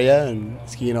ski area and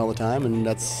skiing all the time, and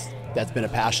that's been a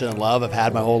passion and love I've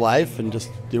had my whole life, and just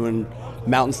doing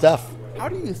mountain stuff. How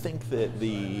do you think that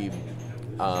the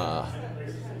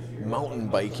mountain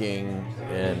biking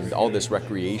and all this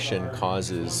recreation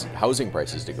causes housing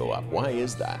prices to go up? Why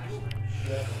is that?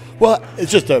 Well,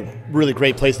 it's just a really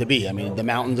great place to be. I mean, the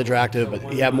mountain's attractive,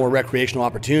 but you have more recreational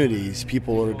opportunities.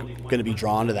 People are going to be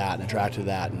drawn to that and attracted to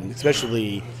that, and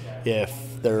especially if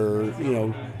they're,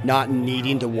 not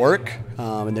needing to work,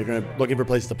 and they're looking for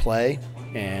places to play.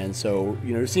 And so,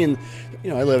 you're seeing,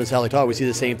 I live in South Lake Tahoe. We see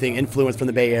the same thing, influence from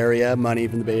the Bay Area, money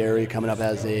from the Bay Area coming up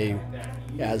as they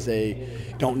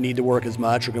don't need to work as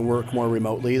much or can work more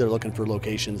remotely. They're looking for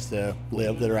locations to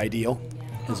live that are ideal.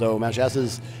 And so Mount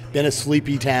Shasta's been a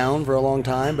sleepy town for a long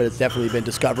time, but it's definitely been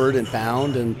discovered and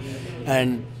found,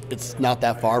 and it's not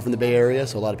that far from the Bay Area,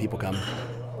 so a lot of people come.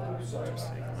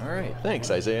 All right. Thanks,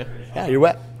 Isaiah. Yeah, you're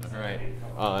wet. All right.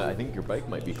 I think your bike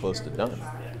might be close to done.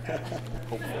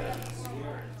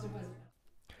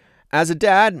 As a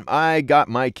dad, I got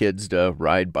my kids to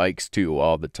ride bikes too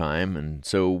all the time, and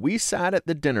so we sat at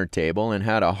the dinner table and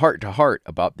had a heart-to-heart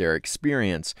about their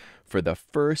experience for the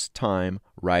first time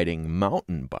riding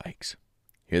mountain bikes.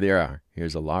 Here they are.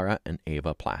 Here's Alara and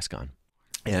Ava Plaskon.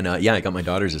 And yeah, I got my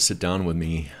daughters to sit down with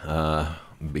me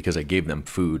because I gave them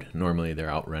food. Normally they're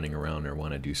out running around or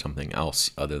want to do something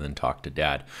else other than talk to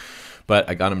Dad. But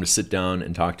I got them to sit down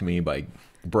and talk to me by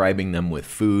bribing them with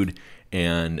food.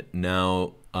 And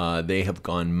now they have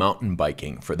gone mountain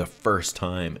biking for the first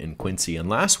time in Quincy. And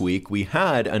last week we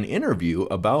had an interview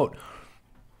about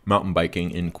mountain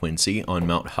biking in Quincy on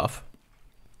Mount Huff.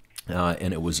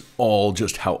 And it was all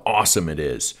just how awesome it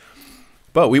is.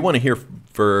 But we want to hear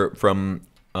from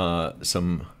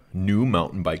some new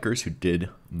mountain bikers who did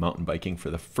mountain biking for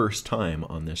the first time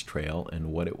on this trail and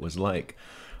what it was like.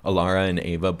 Alara and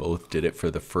Ava both did it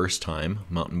for the first time,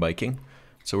 mountain biking.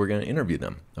 So we're going to interview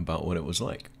them about what it was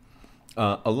like.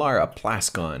 Alara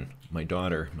Plascon, my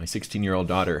daughter, my 16-year-old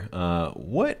daughter,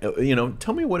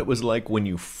 tell me what it was like when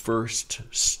you first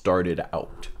started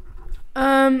out.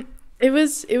 It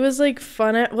was like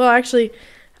fun.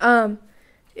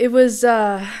 It was,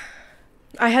 I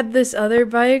had this other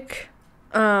bike,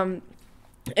 and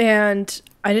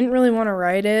I didn't really want to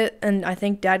ride it, and I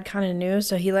think Dad kind of knew,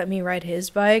 so he let me ride his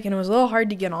bike, and it was a little hard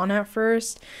to get on at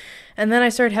first, and then I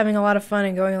started having a lot of fun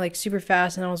and going, like, super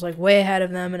fast, and I was, like, way ahead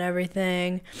of them and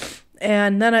everything,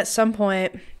 and then at some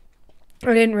point,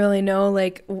 I didn't really know,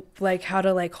 like how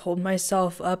to, like, hold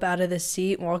myself up out of the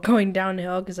seat while going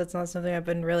downhill, because that's not something I've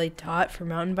been really taught for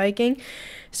mountain biking,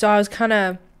 so I was kind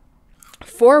of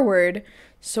forward.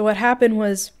 So what happened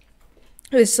was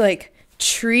this like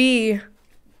tree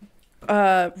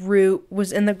root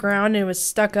was in the ground and it was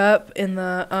stuck up in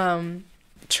the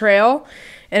trail,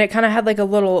 and it kind of had like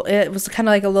it was kind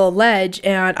of like a little ledge,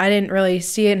 and I didn't really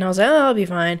see it, and I was like, oh, I'll be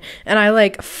fine, and I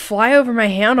like fly over my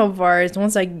handlebars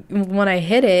when I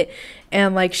hit it,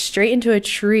 and like straight into a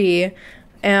tree.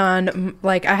 And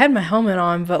like I had my helmet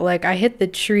on, but like I hit the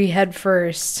tree head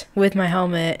first with my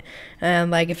helmet,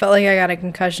 and like it felt like I got a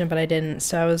concussion, but I didn't,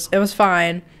 so it was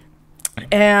fine.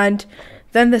 And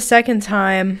then the second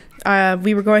time,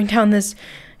 we were going down this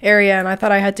area, and I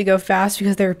thought I had to go fast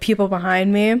because there were people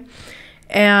behind me,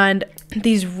 and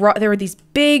there were these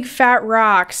big fat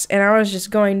rocks, and I was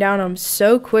just going down them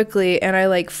so quickly, and I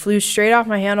like flew straight off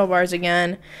my handlebars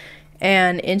again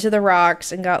and into the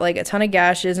rocks and got like a ton of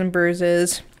gashes and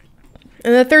bruises.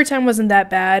 And the third time wasn't that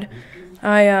bad.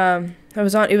 It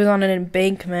was on an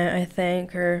embankment, I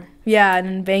think, an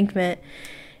embankment.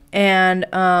 And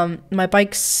my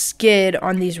bike skid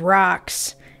on these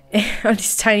rocks, on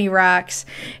these tiny rocks,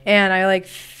 and I like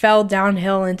fell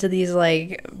downhill into these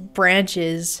like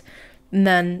branches. And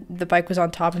then the bike was on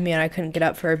top of me, and I couldn't get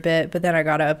up for a bit. But then I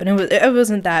got up, and it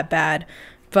wasn't that bad.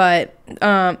 But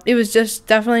it was just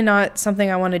definitely not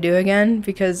something I want to do again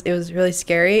because it was really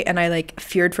scary, and I like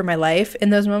feared for my life in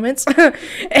those moments.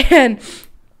 And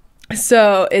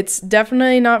so it's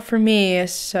definitely not for me.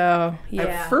 So yeah.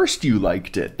 At first you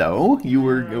liked it though.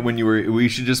 We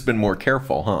should just been more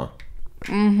careful, huh?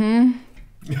 Mm-hmm.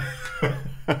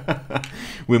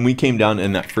 When we came down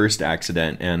in that first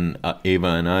accident, and Ava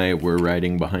and I were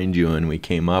riding behind you, and we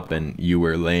came up, and you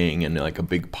were laying in like a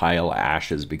big pile of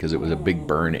ashes because it was a big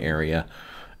burn area,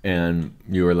 and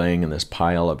you were laying in this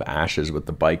pile of ashes with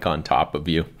the bike on top of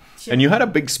you, and you had a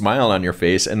big smile on your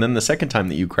face. And then the second time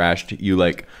that you crashed, you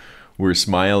like were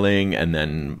smiling and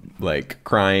then like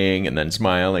crying and then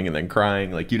smiling and then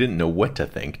crying, like you didn't know what to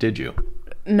think, did you?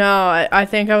 No, I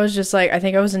think I was just like, I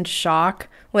think I was in shock.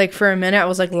 Like for a minute I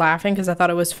was like laughing because I thought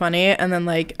it was funny, and then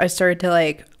like I started to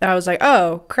like, I was like,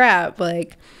 oh crap,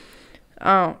 like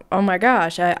oh my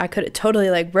gosh, I could have totally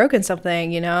like broken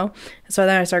something, you know. So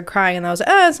then I started crying, and I was like,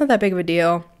 oh, it's not that big of a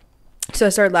deal. So I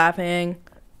started laughing, and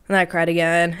then I cried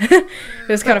again. It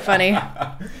was kind of funny.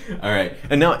 All right.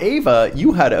 And now Ava,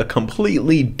 you had a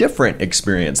completely different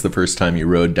experience the first time you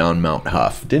rode down Mount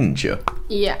Huff, didn't you?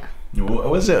 Yeah. What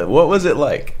was it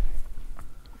like?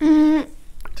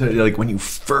 Like when you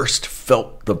first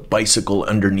felt the bicycle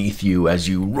underneath you as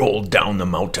you rolled down the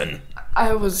mountain.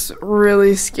 I was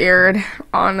really scared,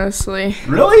 honestly.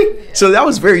 Really? Yeah. So that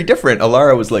was very different.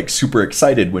 Alara was like super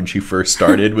excited when she first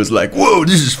started, was like, whoa,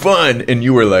 this is fun. And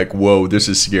you were like, whoa, this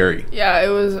is scary. Yeah, I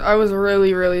was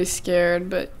really, really scared.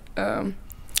 But when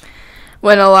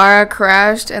Alara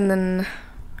crashed and then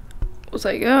was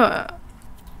like, oh,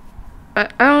 I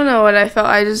don't know what I felt.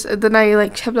 Then I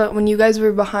like kept up when you guys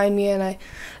were behind me, and I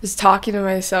was talking to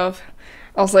myself.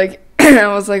 I was like,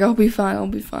 I'll be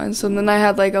fine. So then I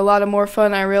had like a lot of more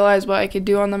fun. I realized what I could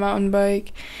do on the mountain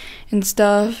bike and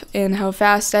stuff, and how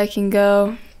fast I can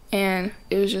go, and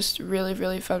it was just really,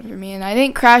 really fun for me. And I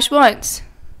didn't crash once.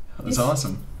 That's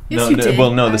awesome. Yes, you did.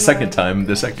 Well, no, the second time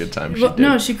she did.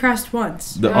 No, she crashed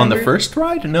once. On the first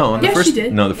ride? No, on the first. She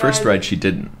did. No, the first ride she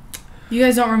didn't. You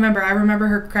guys don't remember. I remember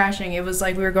her crashing. It was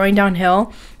like we were going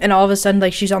downhill, and all of a sudden,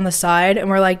 like, she's on the side, and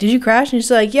we're like, "Did you crash?" And she's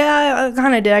like, "Yeah, I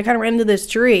kind of did. I kind of ran into this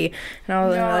tree." And I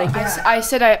was like, "Yeah." I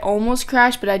said I almost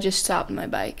crashed, but I just stopped my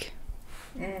bike.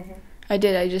 I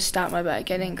did. I just stopped my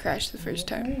bike. I didn't crash the first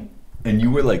time. And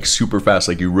you were like super fast,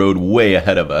 like you rode way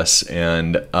ahead of us,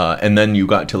 and then you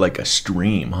got to like a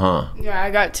stream, huh? Yeah,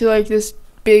 I got to like this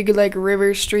big like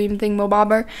river stream thing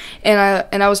mobobber, and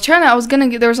I was gonna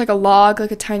get, there was like a log,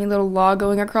 like a tiny little log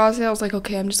going across it. I was like,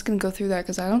 okay, I'm just gonna go through that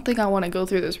because I don't think I want to go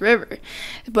through this river,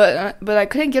 but I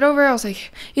couldn't get over it. I was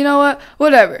like, you know what,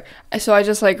 whatever. So I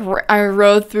just like I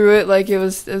rode through it like it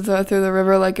was through the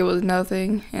river like it was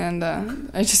nothing, and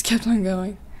I just kept on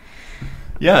going.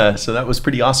 Yeah, so that was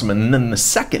pretty awesome. And then the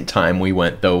second time we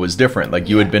went, though, was different. Like,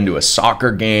 you had been to a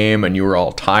soccer game, and you were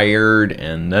all tired,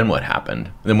 and then what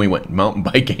happened? Then we went mountain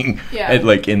biking,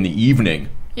 like, in the evening.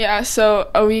 Yeah,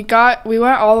 so we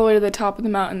went all the way to the top of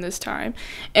the mountain this time,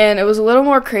 and it was a little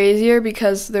more crazier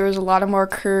because there was a lot of more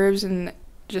curves and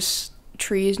just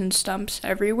trees and stumps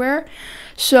everywhere.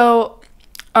 So,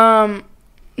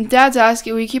 Dad's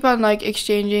asking, we keep on, like,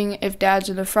 exchanging if Dad's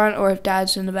in the front or if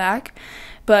Dad's in the back,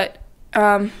 but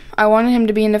I wanted him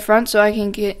to be in the front so I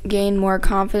can gain more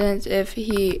confidence if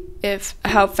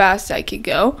how fast I could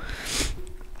go.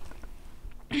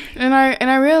 And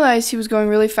I realized he was going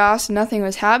really fast and nothing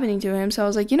was happening to him, so I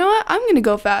was like, you know what, I'm gonna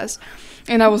go fast.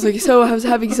 And I was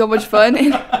having so much fun,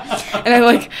 and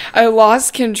I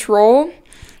lost control,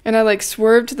 and I like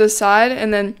swerved to the side,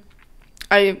 and then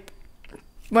I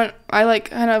like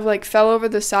kind of like fell over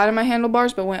the side of my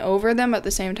handlebars but went over them at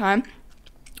the same time.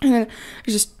 And then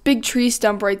there's this big tree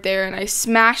stump right there, and I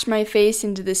smashed my face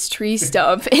into this tree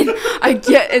stump, and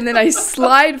then I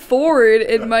slide forward,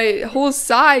 and my whole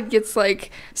side gets like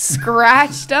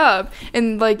scratched up,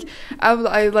 and like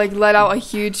I like let out a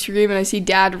huge scream, and I see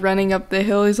Dad running up the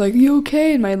hill. He's like, "You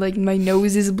okay?" And my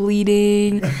nose is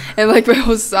bleeding, and like my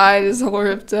whole side is all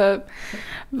ripped up.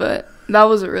 But that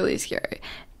was really scary.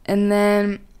 And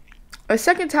then the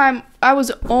second time,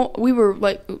 we were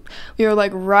like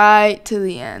right to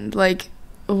the end. Like,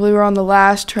 we were on the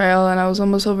last trail, and I was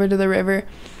almost over to the river.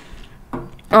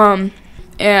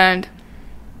 And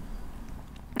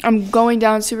I'm going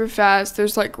down super fast.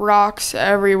 There's like rocks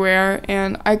everywhere,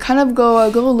 and I go a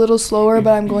little slower,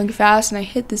 but I'm going fast, and I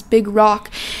hit this big rock,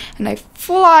 and I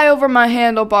fly over my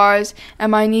handlebars,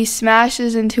 and my knee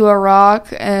smashes into a rock,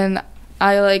 and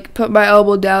I like put my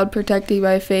elbow down, protecting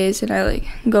my face, and I like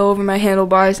go over my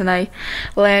handlebars, and I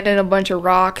land in a bunch of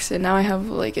rocks, and now I have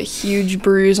like a huge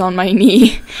bruise on my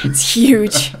knee. It's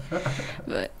huge.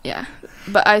 But yeah,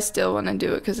 but I still want to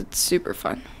do it because it's super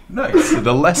fun. Nice. So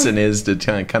the lesson is to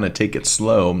kind of take it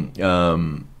slow.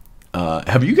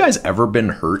 Have you guys ever been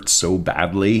hurt so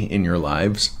badly in your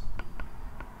lives?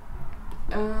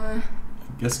 I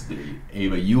guess,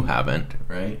 Ava, you haven't,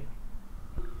 right?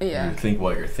 Yeah.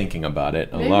 While you're thinking about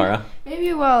it, Alara.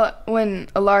 Maybe when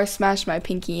Alara smashed my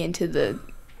pinky into the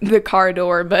car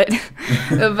door, but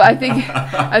I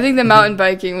think the mountain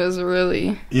biking was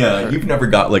really. Yeah, you've never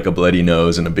got like a bloody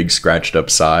nose and a big scratched up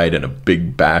side and a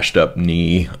big bashed up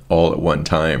knee all at one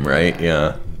time, right?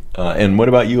 Yeah. And what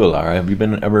about you, Alara? Have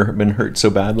you ever been hurt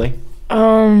so badly?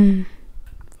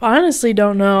 Honestly,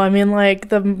 don't know. I mean, like,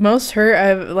 the most hurt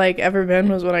I've like ever been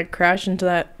was when I crashed into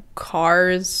that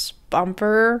car's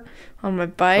bumper on my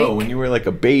bike. Oh, when you were like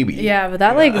a baby. Yeah, but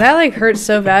that hurts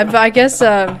so bad. But I guess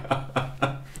that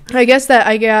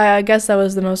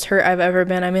was the most hurt I've ever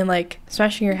been. I mean, like,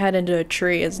 smashing your head into a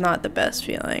tree is not the best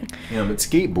feeling. Yeah, but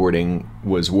skateboarding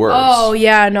was worse. Oh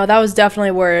yeah, no, that was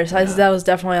definitely worse. Yeah. That was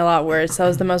definitely a lot worse. That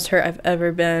was the most hurt I've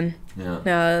ever been.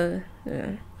 Yeah.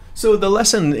 Yeah. So the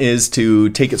lesson is to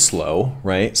take it slow,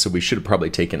 right? So we should have probably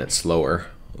taken it slower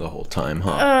the whole time,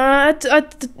 huh?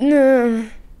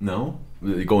 No?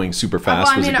 Going super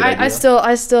fast was a good idea? I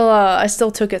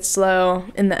still took it slow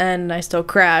in the end, and I still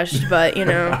crashed, but, you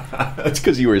know. That's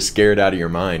because you were scared out of your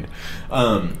mind.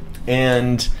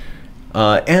 And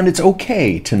it's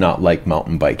okay to not like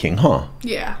mountain biking, huh?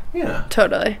 Yeah. Yeah.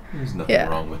 Totally. There's nothing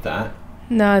wrong with that.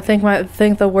 No, I think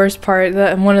the worst part,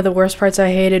 one of the worst parts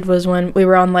I hated was when we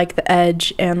were on, like, the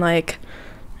edge, and, like,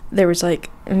 there was,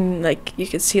 like, you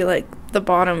could see, like, the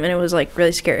bottom, and it was, like,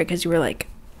 really scary because you were, like,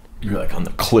 you're like on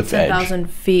the cliff edge.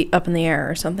 10,000 feet up in the air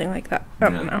or something like that. I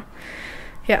don't know.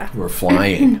 Yeah. You were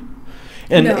flying.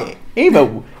 And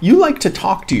Ava, you like to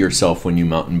talk to yourself when you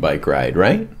mountain bike ride,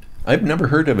 right? I've never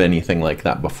heard of anything like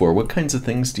that before. What kinds of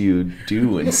things do you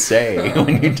do and say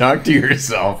when you talk to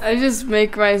yourself? I just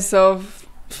make myself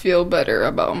feel better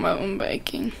about mountain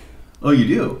biking. Oh, you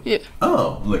do? Yeah.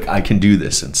 Oh, like I can do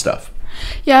this and stuff.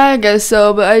 Yeah, I guess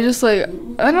so, but I just like,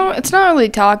 I don't, it's not really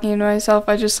talking to myself.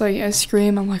 I just like, I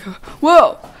scream. I'm like,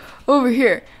 whoa, over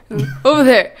here, over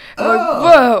there. I'm like,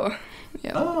 whoa.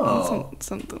 Yeah,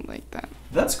 something like that.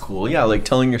 That's cool. Yeah, like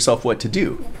telling yourself what to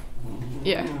do.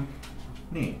 Yeah.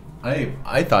 Neat.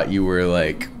 I thought you were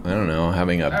like, I don't know,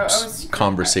 having a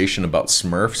conversation about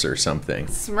Smurfs or something.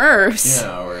 Smurfs?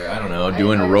 Yeah, or I don't know,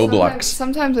 doing Roblox.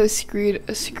 Sometimes I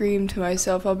scream to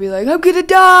myself. I'll be like, I'm gonna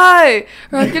die!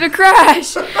 Or I'm gonna crash!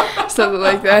 Something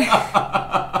like that.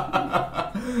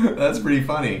 That's pretty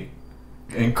funny.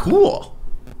 And cool.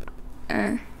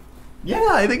 Yeah,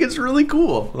 I think it's really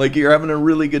cool. Like, you're having a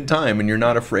really good time and you're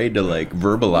not afraid to, like,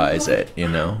 verbalize it, you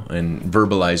know, and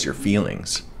verbalize your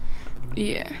feelings.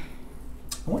 Yeah.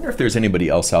 I wonder if there's anybody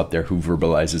else out there who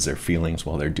verbalizes their feelings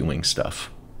while they're doing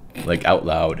stuff, like out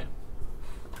loud.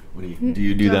 What do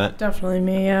you do that? Definitely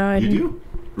me, yeah. You do?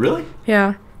 Really?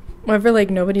 Yeah. Whenever, like,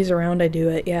 nobody's around, I do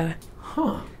it, yeah.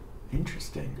 Huh.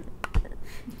 Interesting.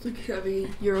 It's like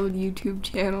having your own YouTube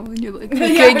channel and you're like,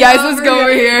 okay, guys, let's go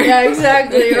over here. Yeah,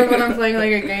 exactly. Or when I'm playing,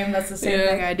 like, a game, that's the same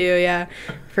thing I do, yeah.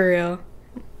 For real.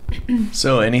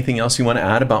 So, anything else you want to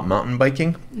add about mountain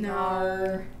biking?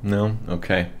 No. No?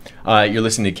 Okay. You're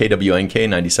listening to KWNK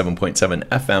 97.7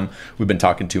 FM. We've been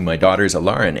talking to my daughters,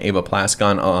 Alara and Ava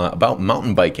Plascon, about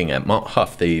mountain biking at Mount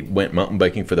Huff. They went mountain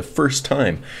biking for the first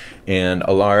time. And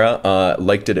Alara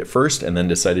liked it at first and then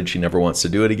decided she never wants to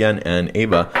do it again. And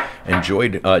Ava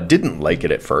didn't like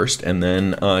it at first and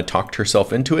then talked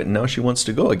herself into it. And now she wants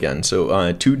to go again.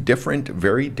 So, two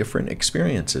very different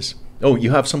experiences. Oh,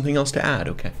 you have something else to add?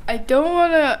 Okay. I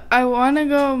want to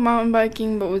go mountain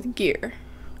biking, but with gear.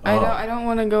 I don't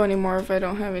want to go anymore if I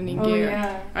don't have any gear.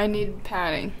 Yeah. I need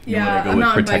padding. You wanna go a with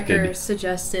mountain protected- biker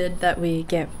suggested that we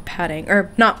get padding. Or,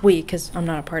 not we, because I'm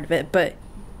not a part of it, but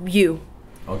you.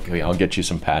 Okay, I'll get you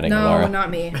some padding, No, Alara.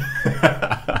 not me.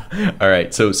 All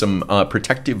right, so some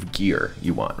protective gear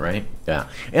you want, right? Yeah.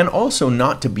 And also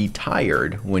not to be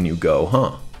tired when you go,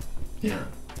 huh? Yeah.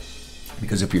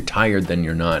 Because if you're tired, then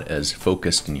you're not as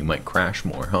focused and you might crash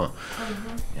more, huh?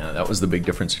 Mm-hmm. Yeah, that was the big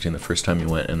difference between the first time you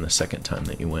went and the second time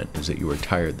that you went, is that you were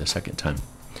tired the second time.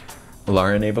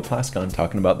 Alara and Ava Plascon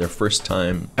talking about their first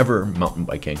time ever mountain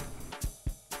biking.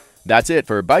 That's it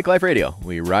for Bike Life Radio.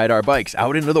 We ride our bikes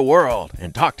out into the world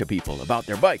and talk to people about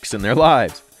their bikes and their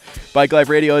lives. Bike Life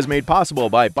Radio is made possible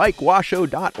by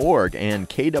BikeWashoe.org and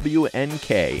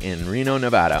KWNK in Reno,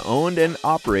 Nevada, owned and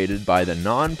operated by the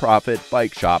nonprofit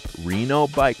bike shop Reno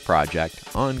Bike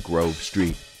Project on Grove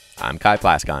Street. I'm Kai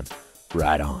Plascon.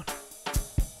 Ride on.